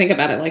point. I didn't think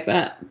about it like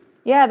that.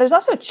 Yeah, there's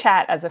also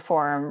chat as a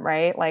forum,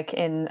 right? Like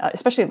in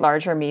especially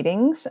larger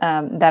meetings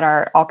that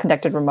are all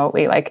conducted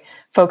remotely, like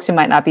folks who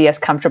might not be as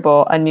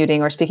comfortable unmuting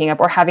or speaking up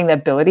or having the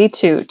ability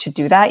to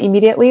do that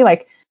immediately,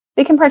 like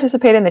they can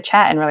participate in the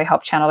chat and really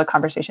help channel the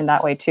conversation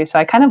that way too. So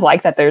I kind of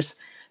like that there's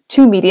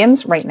two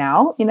mediums right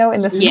now, you know,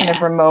 in this kind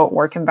of remote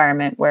work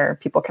environment where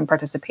people can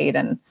participate.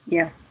 And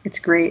yeah, it's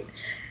great.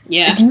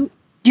 Yeah. Do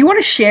you want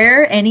to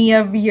share any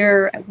of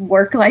your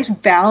work-life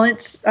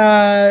balance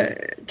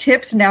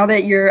tips now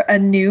that you're a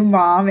new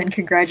mom? And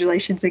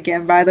congratulations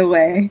again, by the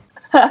way.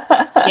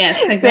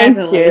 Yes,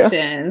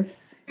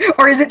 congratulations.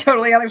 Or is it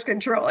totally out of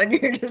control and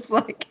you're just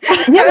like...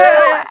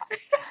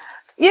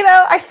 You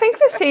know, I think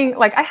the thing,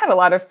 like I had a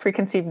lot of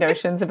preconceived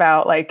notions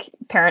about like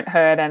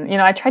parenthood, and, you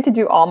know, I tried to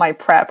do all my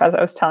prep, as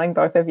I was telling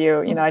both of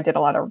you. You know, I did a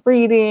lot of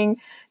reading,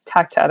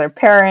 talked to other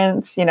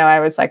parents. You know, I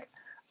was like,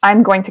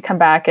 I'm going to come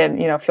back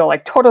and, you know, feel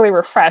like totally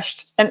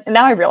refreshed. And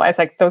now I realize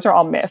like those are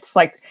all myths.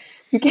 Like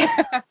you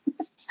can't,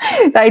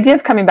 the idea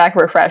of coming back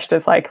refreshed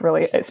is like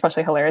really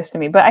especially hilarious to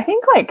me. But I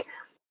think like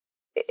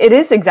it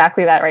is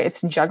exactly that, right?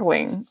 It's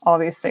juggling all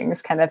these things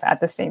kind of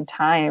at the same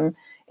time.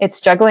 It's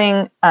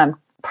juggling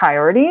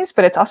priorities,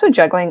 but it's also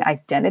juggling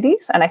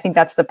identities. And I think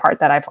that's the part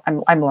that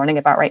I'm learning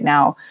about right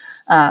now.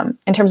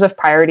 In terms of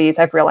priorities,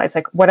 I've realized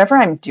like whatever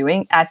I'm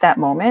doing at that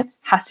moment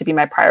has to be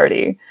my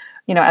priority.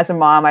 You know, as a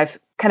mom, I've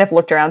kind of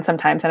looked around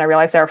sometimes and I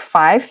realized there are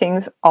 5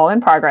 things all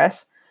in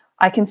progress.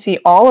 I can see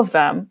all of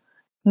them.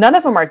 None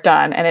of them are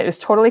done and it is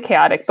totally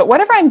chaotic, but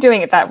whatever I'm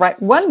doing at that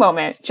right one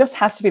moment just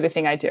has to be the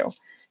thing I do.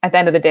 At the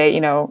end of the day,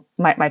 you know,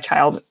 my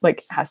child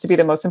like has to be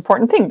the most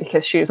important thing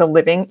because she is a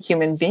living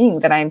human being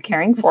that I am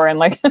caring for and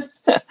like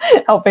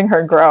helping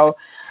her grow.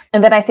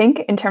 And then I think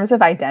in terms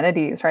of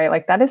identities, right,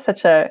 like that is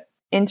such a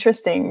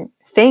interesting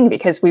thing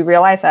because we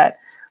realize that,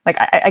 like,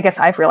 I guess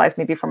I've realized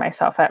maybe for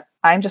myself that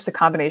I'm just a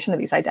combination of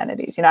these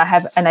identities. You know, I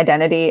have an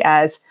identity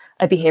as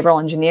a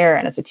behavioral engineer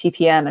and as a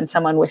TPM and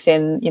someone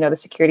within, you know, the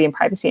security and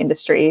privacy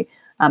industry,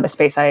 a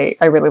space I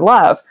really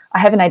love. I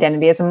have an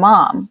identity as a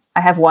mom. I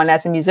have one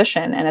as a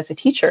musician and as a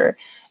teacher.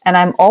 And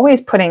I'm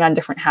always putting on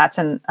different hats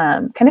and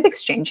kind of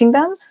exchanging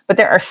them. But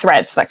there are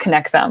threads that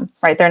connect them,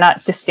 right? They're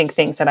not distinct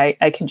things that I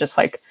can just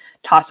like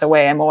toss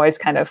away. I'm always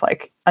kind of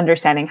like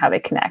understanding how they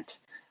connect,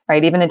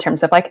 right? Even in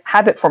terms of like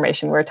habit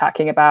formation, we're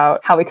talking about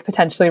how we could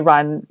potentially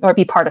run or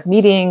be part of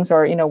meetings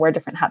or, you know, wear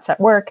different hats at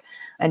work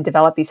and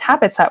develop these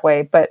habits that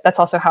way. But that's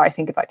also how I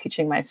think about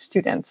teaching my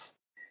students.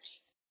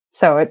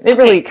 So it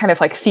really kind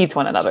of like feeds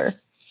one another.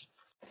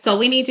 So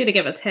we need you to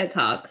give a TED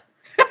Talk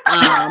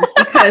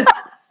because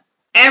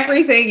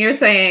everything you're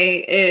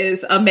saying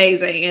is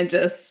amazing and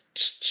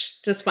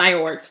just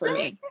fireworks for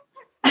me.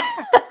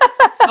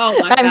 Oh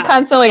my God. I'm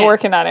constantly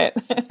working on it.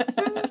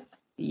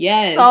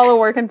 Yes. It's all a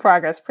work in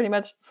progress, pretty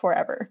much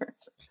forever.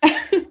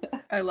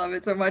 I love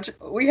it so much.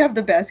 We have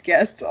the best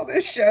guests on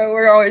this show.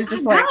 We're always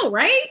just like,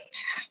 right?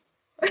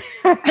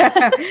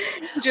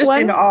 Just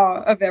in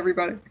awe of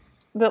everybody.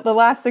 The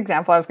last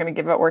example I was going to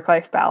give about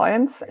work-life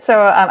balance.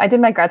 So I did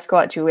my grad school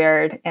at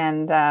Juilliard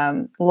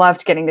and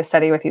loved getting to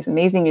study with these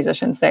amazing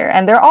musicians there.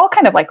 And they're all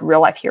kind of like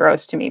real-life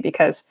heroes to me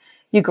because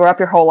you grow up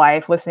your whole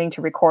life listening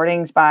to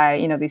recordings by,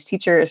 you know, these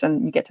teachers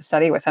and you get to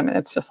study with them. And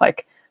it's just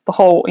like the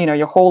whole, you know,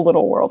 your whole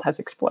little world has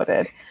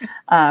exploded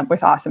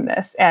with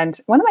awesomeness. And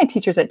one of my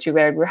teachers at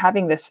Juilliard, we're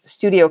having this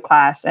studio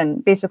class.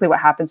 And basically what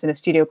happens in a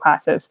studio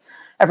class is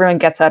everyone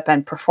gets up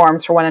and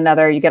performs for one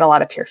another. You get a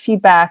lot of peer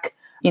feedback.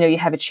 You know, you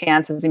have a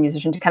chance as a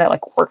musician to kind of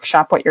like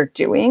workshop what you're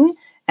doing.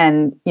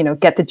 and,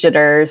 get the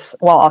jitters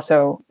while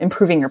also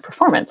improving your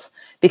performance.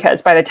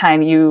 Because by the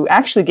time you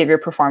actually give your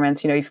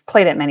performance, you've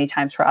played it many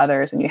times for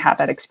others and you have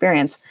that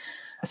experience.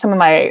 Some of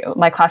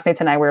my classmates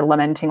and I were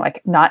lamenting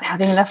like not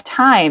having enough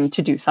time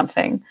to do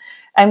something.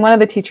 And one of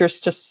the teachers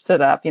just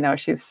stood up,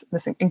 she's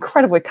this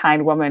incredibly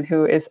kind woman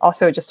who is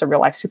also just a real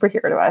life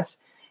superhero to us.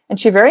 And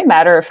she very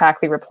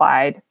matter-of-factly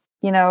replied,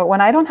 when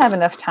I don't have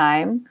enough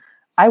time,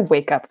 I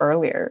wake up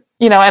earlier,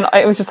 and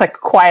it was just like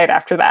quiet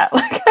after that.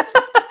 Like,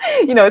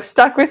 it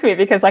stuck with me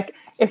because like,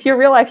 if your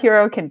real life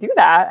hero can do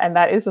that, and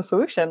that is a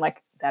solution,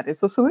 like that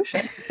is the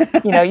solution.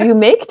 You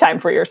make time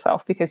for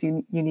yourself because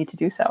you need to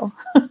do so.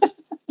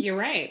 You're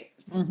right.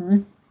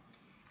 Mm-hmm.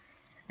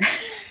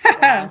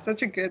 Wow.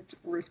 Such a good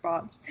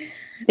response.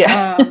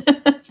 Yeah.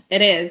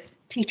 It is.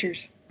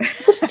 Teachers.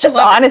 just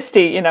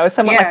honesty,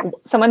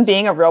 someone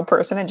being a real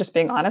person and just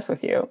being honest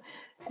with you.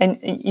 And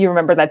you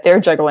remember that they're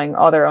juggling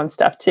all their own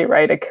stuff too,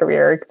 right? A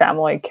career,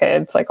 family,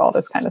 kids, like all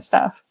this kind of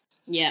stuff.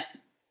 Yeah.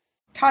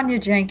 Tanya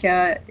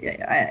Janka,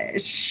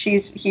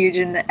 she's huge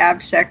in the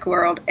ABSEC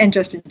world and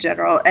just in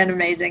general and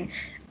amazing.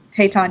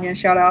 Hey, Tanya,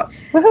 shout out.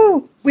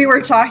 Woohoo! We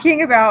were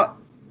talking about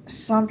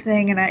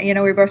something and we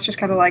were both just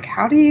kind of like,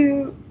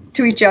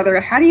 to each other,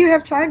 how do you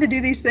have time to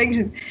do these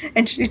things?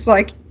 And she's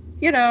like,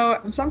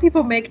 some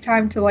people make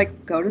time to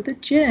like go to the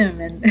gym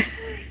and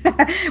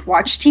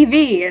watch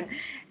TV. And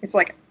it's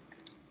like,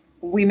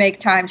 we make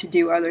time to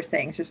do other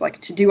things. It's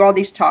like to do all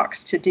these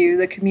talks, to do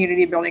the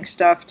community building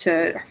stuff,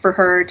 for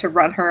her to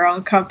run her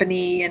own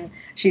company. And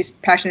she's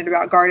passionate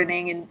about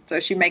gardening. And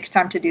so she makes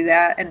time to do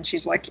that. And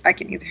she's like, I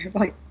can either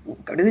like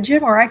go to the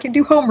gym or I can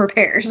do home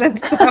repairs. And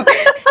so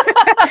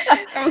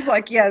I was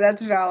like, yeah,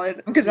 that's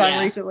valid. Because I'm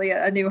recently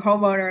a new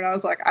homeowner and I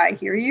was like, I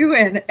hear you.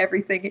 And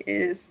everything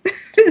is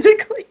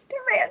physically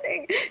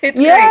demanding.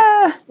 It's great.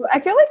 I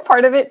feel like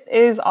part of it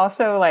is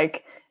also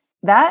like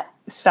that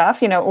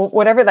stuff,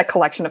 whatever that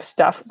collection of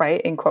stuff,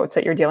 right, in quotes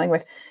that you're dealing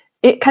with,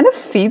 it kind of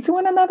feeds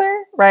one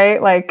another,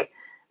 right? Like,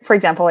 for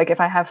example, like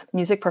if I have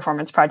music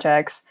performance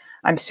projects,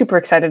 I'm super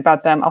excited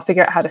about them. I'll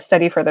figure out how to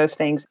study for those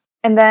things.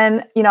 And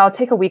then, I'll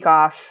take a week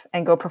off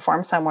and go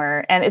perform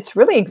somewhere. And it's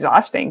really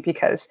exhausting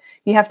because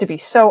you have to be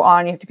so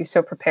on, you have to be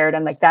so prepared.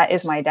 And like, that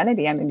is my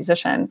identity. I'm a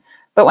musician.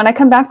 But when I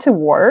come back to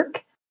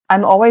work,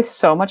 I'm always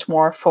so much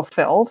more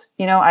fulfilled.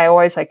 I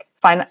always like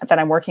find that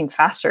I'm working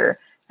faster.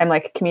 I'm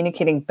like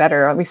communicating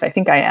better, or at least I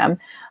think I am.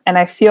 And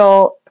I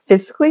feel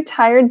physically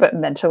tired, but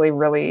mentally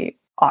really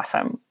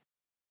awesome.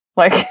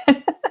 Like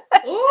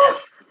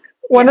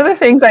one of the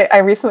things I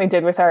recently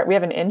did with we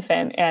have an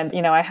infant and,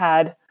 I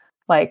had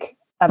like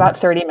about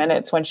 30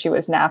 minutes when she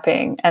was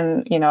napping.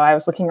 And, I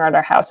was looking around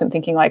our house and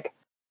thinking like,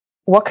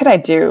 what could I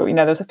do?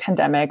 There's a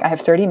pandemic. I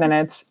have 30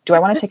 minutes. Do I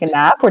want to take a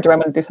nap or do I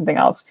want to do something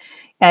else?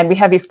 And we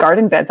have these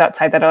garden beds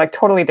outside that are like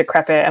totally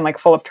decrepit and like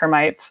full of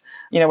termites,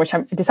 which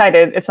I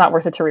decided it's not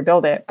worth it to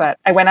rebuild it. But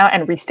I went out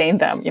and restained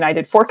them. I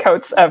did 4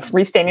 coats of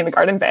restaining the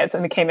garden beds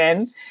and they came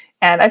in.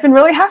 And I've been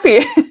really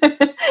happy,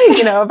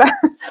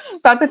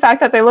 about the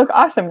fact that they look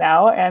awesome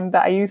now. And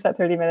I use that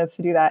 30 minutes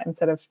to do that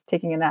instead of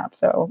taking a nap.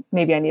 So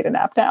maybe I need a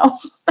nap now.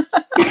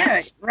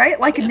 Yeah, right?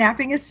 Like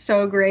napping is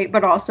so great,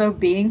 but also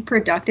being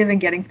productive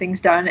and getting things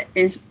done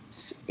is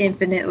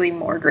infinitely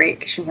more great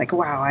because you're like,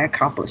 wow, I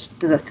accomplished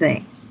the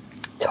thing.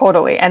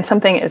 Totally. And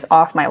something is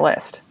off my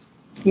list.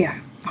 Yeah.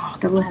 Oh,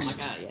 the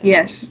list. God, yeah.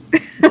 Yes.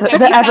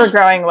 the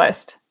ever-growing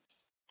list.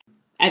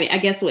 I mean, I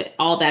guess with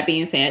all that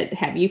being said,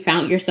 have you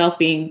found yourself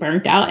being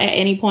burnt out at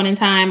any point in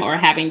time or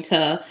having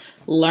to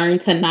learn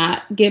to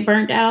not get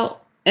burnt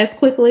out as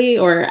quickly?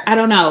 Or I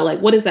don't know, like,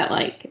 what is that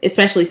like,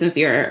 especially since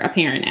you're a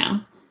parent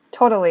now?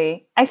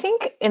 Totally. I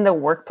think in the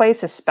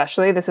workplace,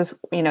 especially, this is,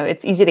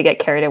 it's easy to get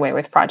carried away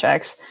with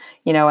projects,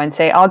 and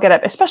say, I'll get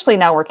up, especially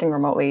now working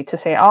remotely, to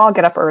say, I'll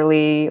get up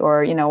early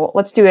or,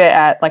 let's do it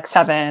at like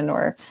 7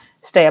 or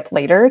stay up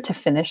later to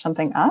finish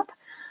something up.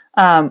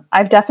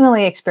 I've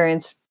definitely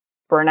experienced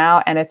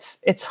burnout and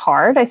it's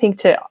hard, I think,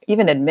 to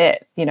even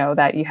admit,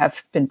 that you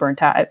have been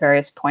burnt out at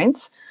various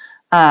points.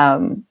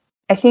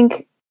 I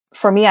think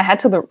for me, I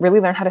had to really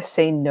learn how to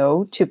say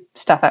no to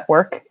stuff at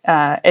work.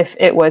 If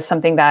it was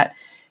something that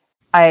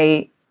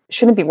I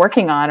shouldn't be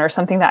working on or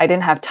something that I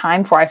didn't have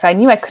time for, if I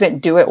knew I couldn't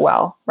do it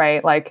well,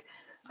 right? Like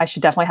I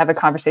should definitely have a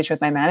conversation with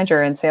my manager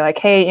and say like,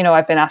 hey,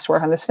 I've been asked to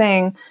work on this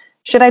thing.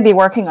 Should I be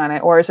working on it?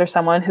 Or is there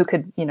someone who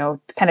could,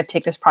 kind of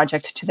take this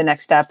project to the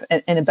next step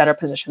in a better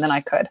position than I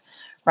could?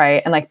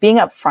 Right. And like being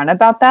upfront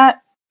about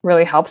that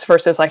really helps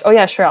versus like, oh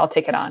yeah, sure, I'll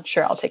take it on.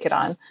 Sure, I'll take it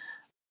on.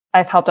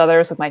 I've helped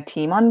others with my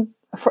team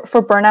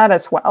for burnout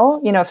as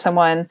well. If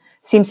someone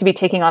seems to be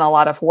taking on a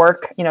lot of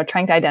work,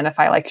 trying to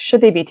identify like,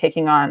 should they be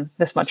taking on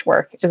this much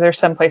work? Is there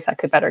some place that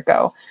could better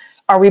go?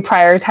 Are we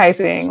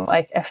prioritizing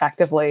like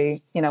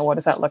effectively? What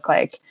does that look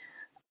like?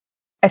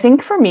 I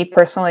think for me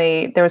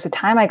personally, there was a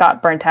time I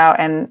got burnt out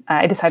and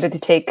I decided to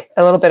take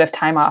a little bit of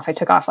time off. I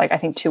took off like, I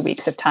think 2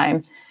 weeks of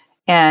time,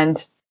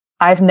 and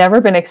I've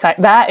never been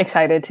that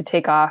excited to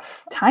take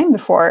off time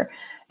before.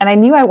 And I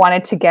knew I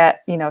wanted to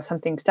get, some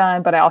things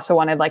done, but I also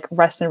wanted like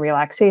rest and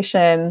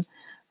relaxation.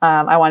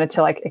 I wanted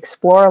to like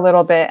explore a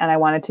little bit, and I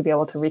wanted to be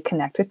able to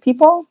reconnect with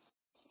people.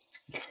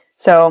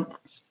 So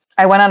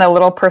I went on a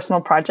little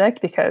personal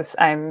project because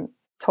I'm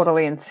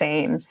totally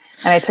insane.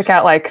 And I took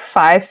out like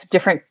 5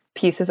 different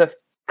pieces of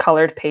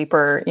colored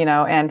paper,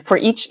 and for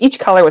each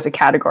color was a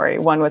category.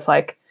 One was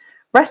like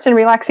rest and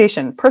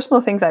relaxation,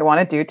 personal things I want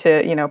to do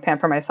to,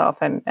 pamper myself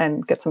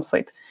and get some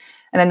sleep.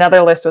 And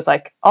another list was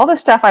like all the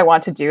stuff I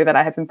want to do that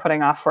I have been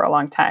putting off for a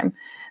long time.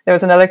 There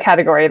was another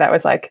category that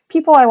was like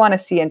people I want to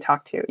see and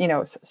talk to,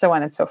 so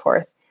on and so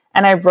forth.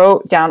 And I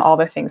wrote down all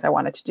the things I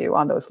wanted to do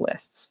on those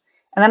lists.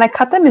 And then I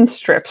cut them in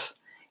strips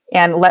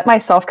and let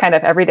myself kind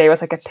of every day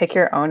was like a pick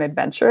your own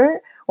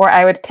adventure, where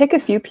I would pick a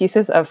few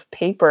pieces of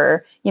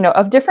paper,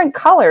 of different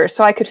colors.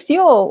 So I could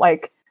feel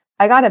like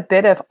I got a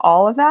bit of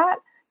all of that.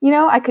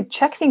 I could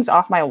check things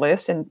off my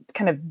list and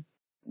kind of,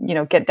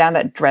 get down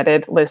that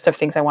dreaded list of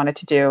things I wanted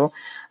to do.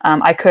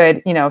 I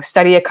could,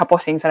 study a couple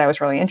of things that I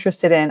was really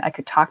interested in. I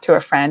could talk to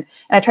a friend.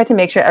 And I tried to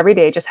make sure every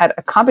day just had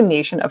a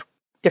combination of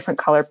different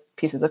color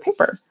pieces of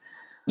paper.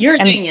 You're a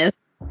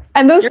genius.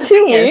 And those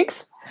 2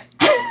 weeks,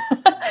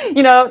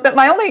 that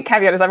my only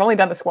caveat is I've only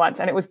done this once,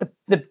 and it was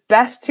the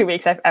best 2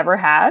 weeks I've ever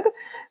had.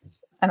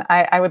 And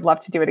I would love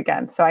to do it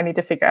again. So I need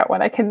to figure out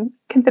when I can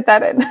fit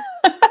that in.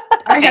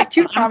 I have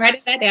 2 comments. I'm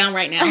writing that down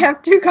right now. I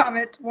have 2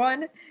 comments.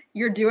 One,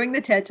 you're doing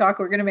the TED Talk.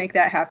 We're going to make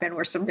that happen.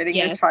 We're submitting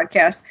this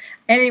podcast.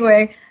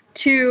 Anyway,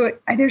 2,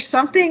 there's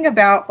something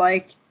about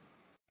like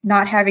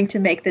not having to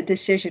make the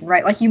decision,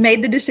 right? Like you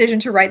made the decision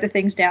to write the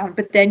things down,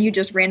 but then you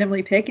just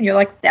randomly pick and you're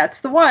like, that's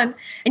the one.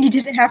 And you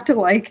didn't have to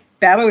like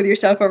battle with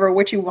yourself over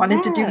what you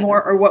wanted to do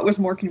more or what was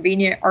more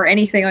convenient or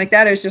anything like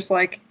that. It was just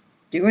like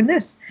doing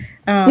this.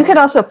 You could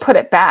also put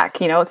it back,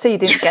 let's say you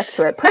didn't get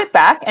to it, put it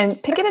back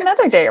and pick it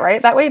another day,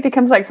 right? That way it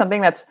becomes like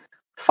something that's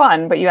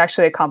fun, but you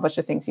actually accomplish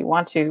the things you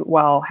want to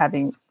while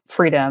having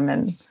freedom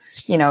and,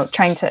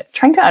 trying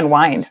to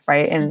unwind,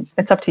 right? And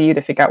it's up to you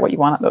to figure out what you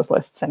want on those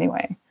lists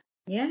anyway.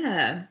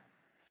 Yeah.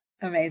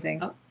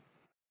 Amazing. Oh.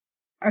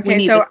 Okay, we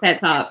need this TED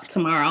Talk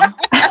tomorrow.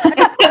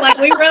 Like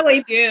we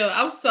really do.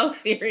 I'm so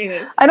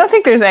serious. I don't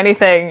think there's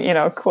anything,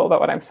 cool about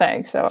what I'm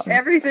saying. So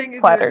everything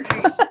is flattered.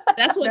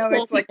 That's what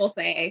cool people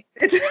say.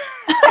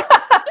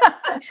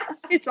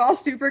 It's all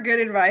super good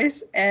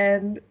advice,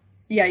 and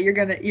yeah, you're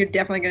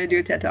definitely gonna do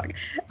a TED Talk,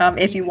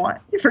 if you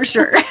want, for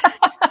sure.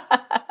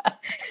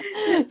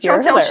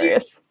 You're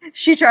hilarious.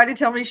 She tried to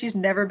tell me she's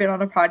never been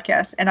on a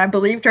podcast, and I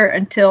believed her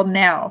until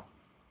now.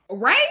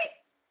 Right?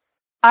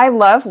 I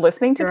love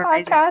listening to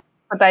podcasts,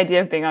 but the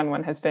idea of being on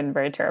one has been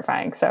very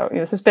terrifying. So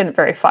this has been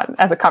very fun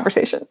as a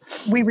conversation.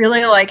 We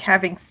really like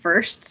having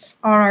firsts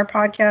on our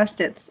podcast.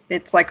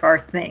 It's like our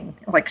thing.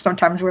 Like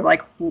sometimes we're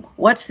like,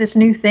 what's this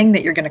new thing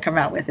that you're going to come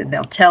out with? And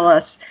they'll tell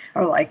us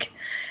or like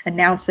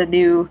announce a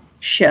new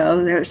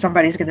show that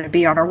somebody's going to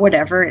be on or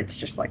whatever. It's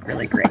just like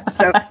really great.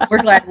 So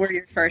we're glad we're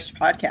your first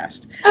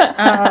podcast.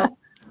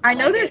 I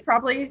know there's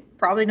probably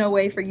no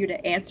way for you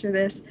to answer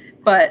this,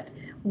 but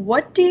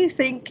what do you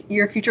think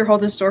your future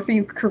holds in store for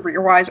you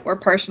career-wise or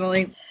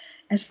personally?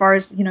 As far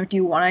as, do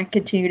you want to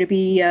continue to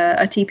be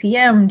a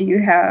TPM? Do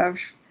you have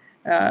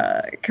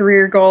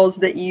career goals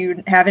that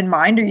you have in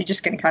mind, or are you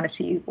just going to kind of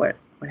see what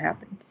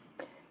happens?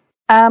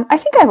 I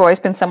think I've always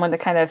been someone to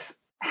kind of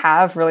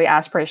have really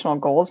aspirational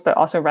goals, but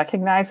also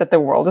recognize that the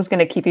world is going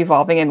to keep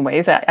evolving in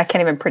ways that I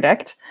can't even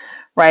predict,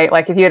 right?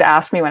 Like if you had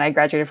asked me when I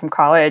graduated from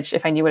college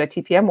if I knew what a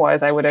TPM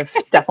was, I would have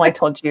definitely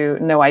told you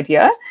no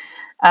idea.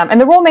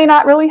 And the role may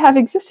not really have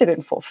existed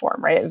in full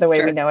form, right? The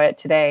way we know it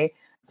today.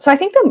 So I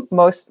think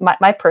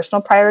my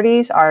personal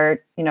priorities are,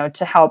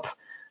 to help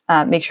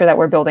make sure that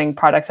we're building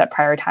products that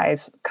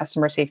prioritize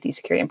customer safety,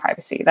 security, and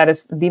privacy. That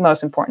is the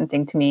most important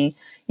thing to me.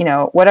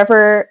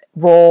 Whatever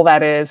role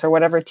that is or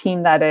whatever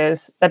team that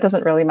is, that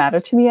doesn't really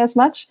matter to me as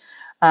much.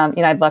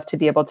 I'd love to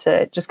be able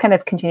to just kind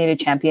of continue to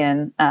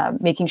champion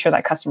making sure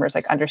that customers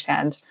like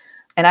understand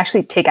and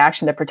actually take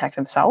action to protect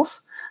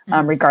themselves.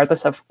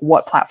 Regardless of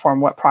what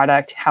platform, what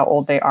product, how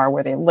old they are,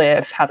 where they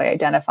live, how they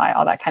identify,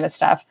 all that kind of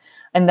stuff.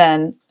 And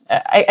then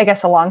I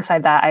guess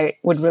alongside that, I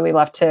would really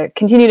love to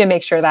continue to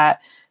make sure that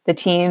the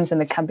teams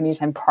and the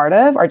companies I'm part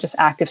of are just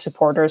active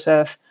supporters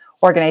of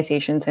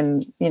organizations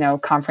and,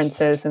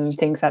 conferences and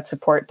things that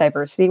support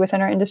diversity within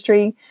our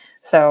industry.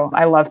 So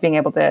I love being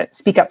able to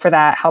speak up for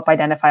that, help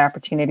identify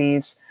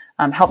opportunities,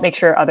 help make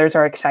sure others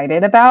are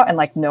excited about and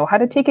like know how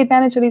to take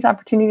advantage of these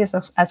opportunities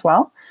as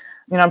well.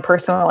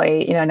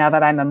 Personally, now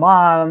that I'm a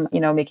mom,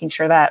 making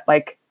sure that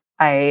like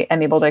I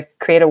am able to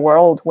create a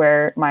world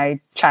where my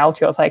child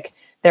feels like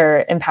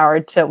they're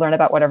empowered to learn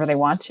about whatever they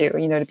want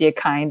to be a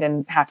kind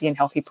and happy and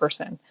healthy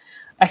person.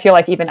 I feel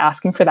like even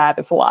asking for that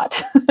is a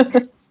lot.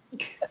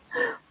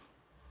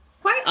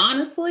 Quite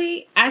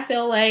honestly, I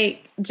feel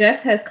like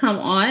Jess has come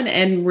on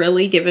and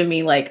really given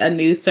me like a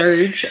new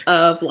surge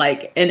of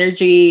like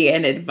energy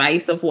and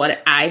advice of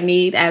what I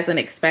need as an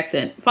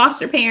expectant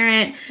foster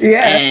parent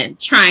and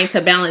trying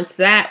to balance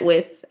that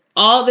with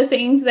all the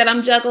things that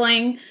I'm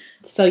juggling.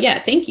 So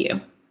yeah, thank you.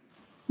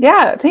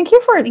 Yeah, thank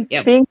you for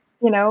being,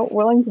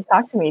 willing to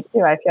talk to me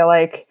too. I feel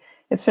like,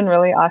 It's been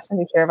really awesome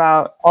to hear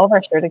about all of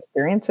our shared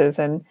experiences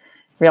and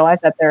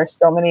realize that there are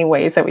so many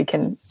ways that we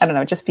can, I don't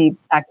know, just be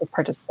active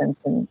participants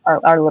in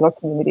our little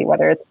community,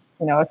 whether it's,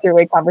 a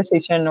three-way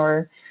conversation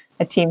or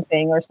a team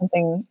thing or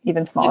something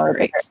even smaller or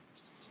bigger.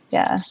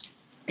 Yeah.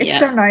 It's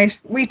so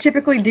nice. We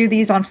typically do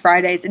these on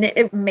Fridays, and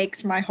it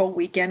makes my whole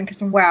weekend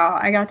because, wow,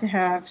 I got to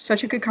have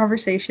such a good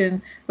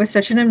conversation with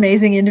such an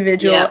amazing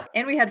individual,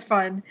 and we had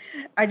fun.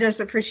 I just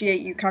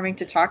appreciate you coming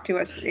to talk to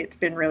us. It's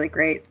been really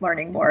great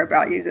learning more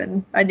about you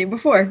than I knew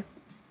before.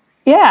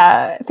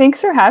 Yeah,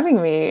 thanks for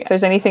having me. If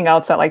there's anything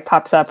else that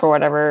pops up or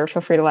whatever,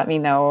 feel free to let me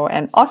know.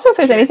 And also, if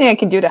there's anything I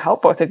can do to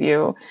help both of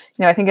you,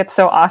 I think it's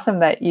so awesome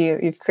that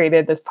you've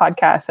created this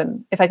podcast,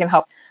 and if I can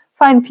help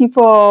find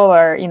people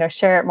or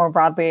share it more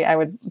broadly, I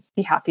would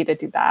be happy to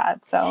do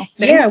that. So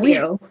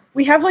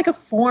we have like a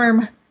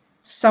form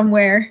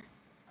somewhere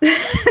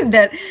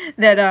that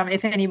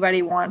if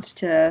anybody wants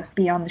to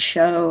be on the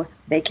show,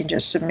 they can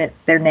just submit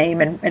their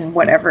name and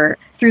whatever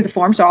through the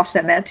form. So I'll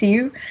send that to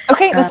you.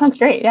 Okay, that sounds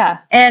great. Yeah.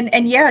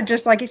 And yeah,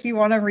 just like if you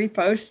want to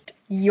repost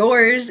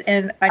yours,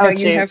 and I know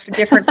you have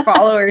different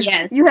followers.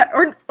 Yes. You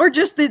have or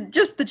just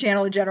the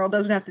channel in general,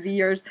 doesn't have to be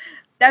yours.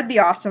 That'd be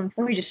awesome.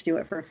 We just do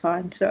it for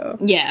fun. So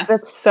yeah,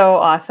 that's so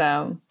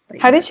awesome.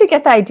 How did you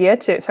get the idea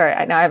to?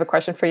 Sorry, now I have a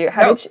question for you.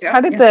 How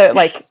did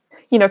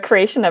the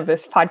creation of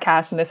this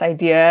podcast and this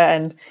idea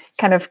and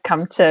kind of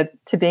come to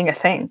being a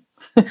thing?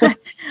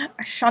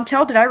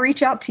 Chantel, did I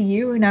reach out to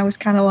you? And I was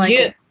kind of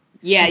like,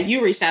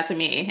 you reached out to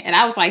me, and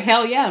I was like,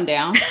 hell yeah, I'm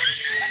down.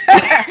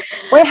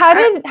 Wait,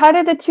 how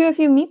did the two of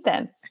you meet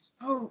then?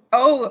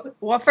 Oh,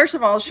 well, first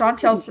of all,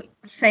 Chantel's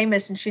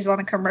famous and she's on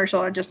a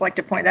commercial. I'd just like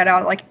to point that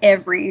out, like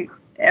every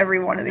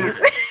one of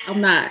these. I'm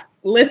not.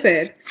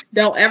 Listen,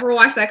 don't ever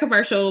watch that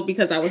commercial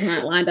because I was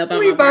not lined up on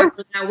my boss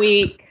for that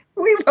week.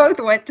 We both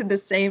went to the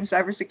same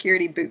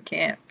cybersecurity boot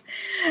camp.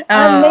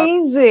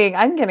 Amazing.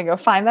 I'm going to go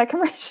find that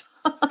commercial.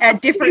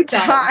 At different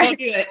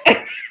times.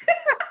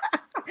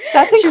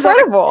 That's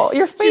incredible.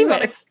 You're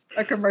famous.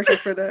 A commercial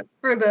for the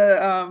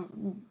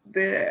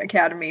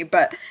academy,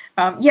 but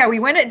we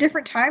went at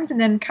different times and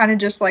then kind of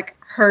just like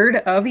heard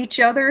of each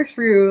other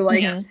through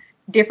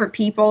different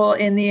people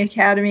in the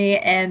academy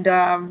and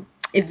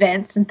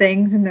events and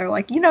things, and they're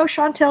like,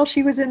 Chantel,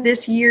 she was in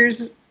this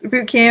year's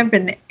boot camp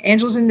and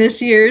Angela's in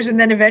this year's, and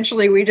then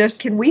eventually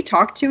can we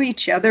talk to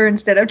each other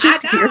instead of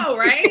just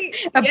right?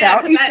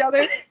 about each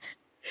other?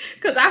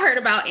 Because I heard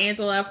about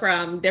Angela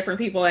from different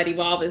people at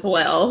Evolve as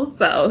well,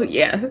 so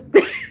yeah.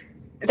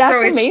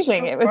 That's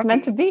amazing. It was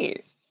meant to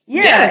be.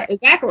 Yeah,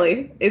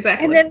 exactly.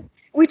 And then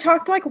we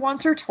talked like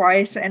once or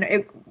twice,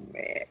 and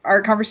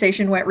our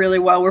conversation went really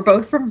well. We're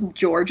both from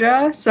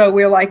Georgia, so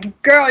we're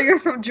like, "Girl, you're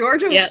from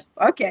Georgia? Yep.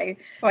 Okay."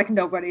 Like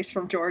nobody's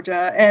from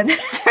Georgia, and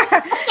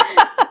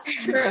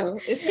it's true.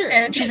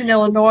 And she's in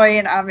Illinois,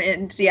 and I'm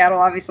in Seattle,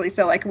 obviously.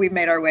 So like we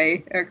made our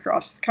way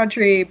across the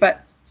country,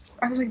 but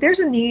I was like, "There's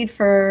a need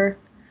for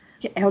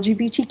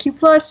LGBTQ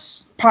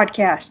plus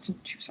podcast," and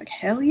she was like,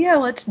 "Hell yeah,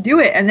 let's do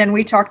it." And then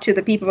we talked to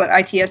the people at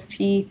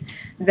ITSP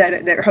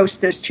that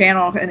host this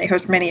channel, and they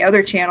host many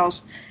other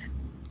channels,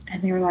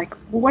 and they were like,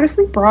 "Well, what if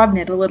we broaden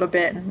it a little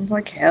bit?" And I was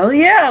like, "Hell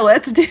yeah,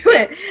 let's do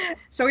it."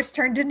 So it's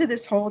turned into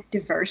this whole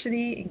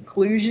diversity,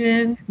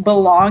 inclusion,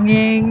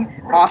 belonging,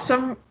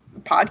 awesome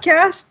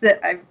podcast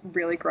that I've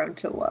really grown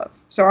to love.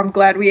 So I'm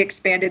glad we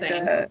expanded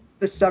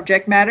the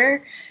subject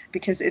matter,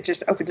 because it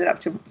just opens it up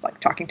to like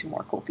talking to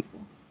more cool people.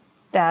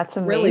 That's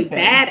amazing. Really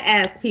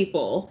badass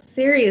people.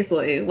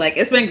 Seriously. Like,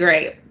 it's been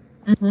great.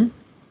 Mm-hmm.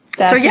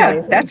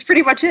 That's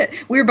pretty much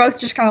it. We were both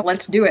just kind of,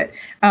 let's do it.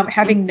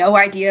 Having no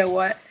idea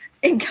what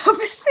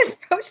encompasses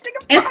hosting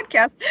a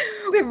podcast.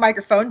 We have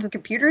microphones and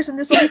computers, and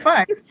this will be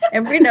fine.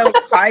 And we know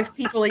 5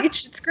 people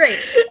each. It's great.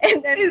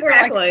 And then we're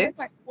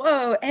like,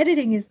 whoa,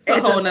 editing is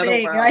a whole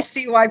thing. World. I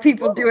see why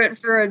people do it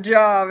for a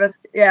job. And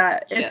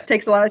it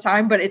takes a lot of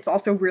time, but it's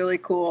also really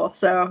cool.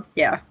 So,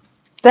 yeah.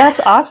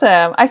 That's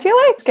awesome. I feel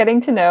like getting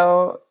to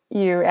know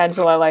you,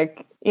 Angela,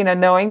 like,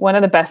 knowing one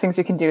of the best things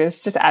you can do is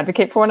just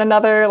advocate for one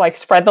another, like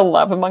spread the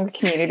love among the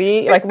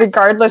community, like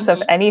regardless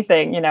of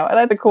anything,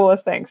 that's the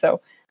coolest thing.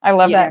 So I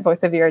love that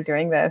both of you are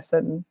doing this.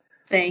 And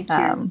thank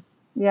you.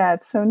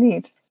 It's so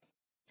neat.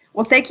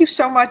 Well, thank you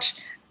so much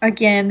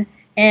again.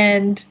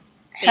 And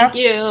thank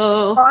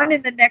you. Fun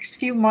in the next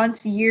few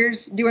months,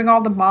 years, doing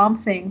all the mom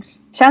things.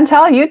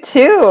 Chantel, you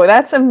too.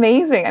 That's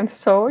amazing. I'm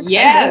so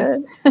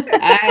excited.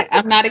 Yeah.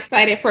 I'm not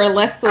excited for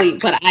less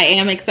sleep, but I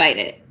am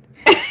excited.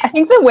 I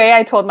think the way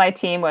I told my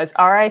team was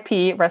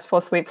RIP,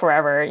 restful sleep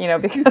forever,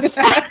 because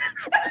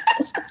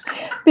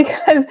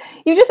because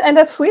you just end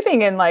up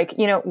sleeping in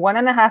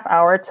 1.5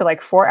 hour to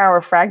 4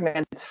 hour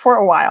fragments for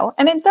a while.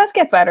 And it does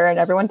get better. And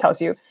everyone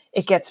tells you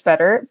it gets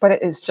better, but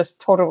it is just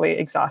totally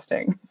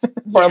exhausting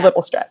for a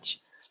little stretch.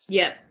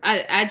 Yeah,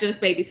 I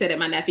just babysitted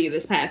my nephew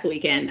this past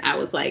weekend. I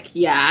was like,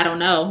 I don't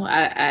know.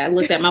 I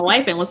looked at my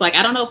wife and was like,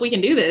 I don't know if we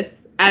can do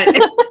this.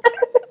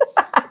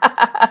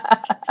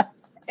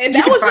 And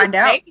that was just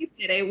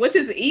babysitting, which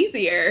is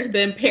easier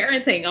than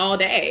parenting all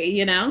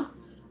day,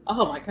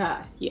 Oh my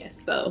God. Yes.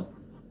 So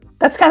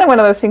That's kind of one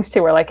of those things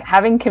too, where like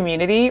having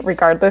community,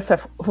 regardless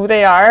of who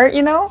they are,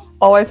 you know,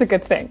 always a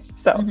good thing.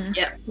 So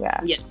yeah,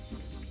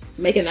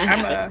 making that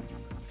happen.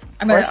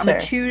 I'm a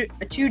two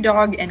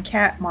dog and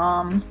cat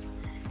mom,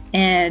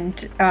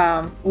 and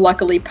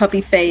luckily puppy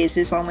phase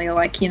is only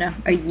like, you know,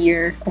 a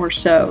year or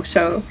so.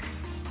 So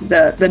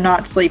the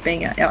not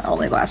sleeping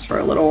only lasts for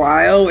a little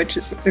while, which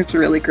is it's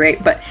really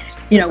great. But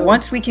you know,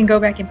 once we can go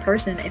back in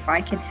person, if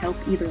I can help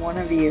either one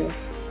of you,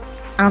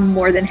 I'm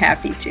more than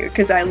happy to,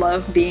 because I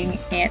love being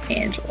Aunt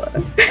Angela.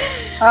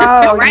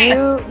 Oh, right.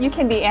 You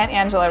can be Aunt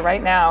Angela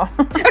right now.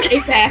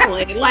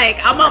 Exactly.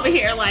 Like, I'm over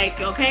here like,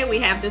 okay, we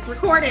have this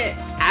recorded.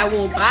 I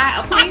will buy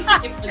a plane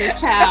ticket for this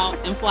child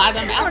and fly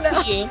them out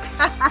to you.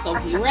 So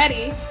be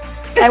ready.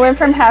 I went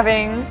from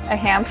having a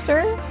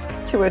hamster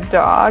to a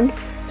dog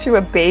to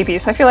a baby.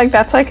 So I feel like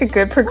that's like a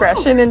good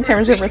progression in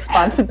terms of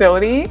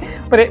responsibility,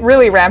 but it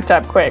really ramped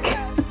up quick.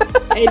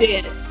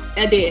 It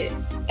did.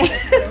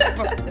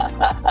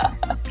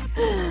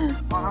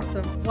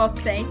 Awesome. Well,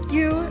 thank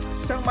you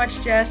so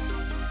much, Jess.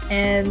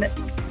 And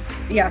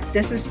yeah,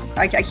 this is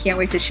I can't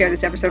wait to share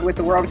this episode with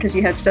the world, because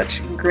you have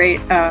such great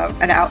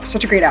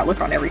such a great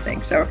outlook on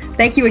everything. So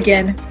thank you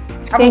again.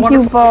 Thank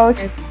you both.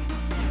 Day.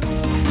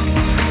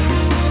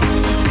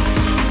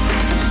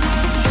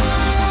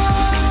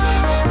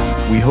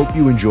 We hope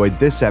you enjoyed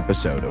this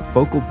episode of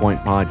Focal Point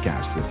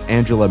Podcast with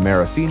Angela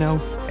Marafino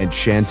and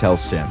Chantel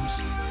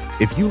Sims.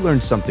 If you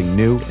learned something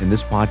new and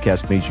this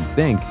podcast made you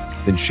think,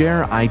 then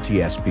share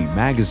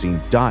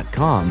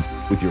itspmagazine.com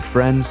with your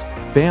friends,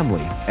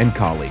 family, and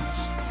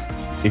colleagues.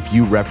 If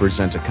you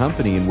represent a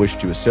company and wish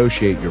to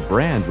associate your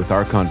brand with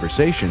our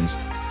conversations,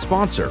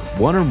 sponsor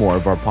one or more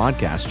of our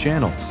podcast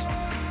channels.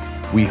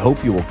 We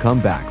hope you will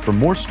come back for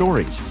more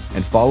stories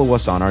and follow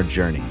us on our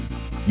journey.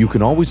 You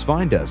can always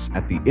find us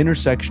at the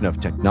intersection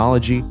of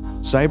technology,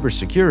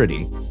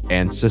 cybersecurity,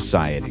 and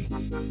society.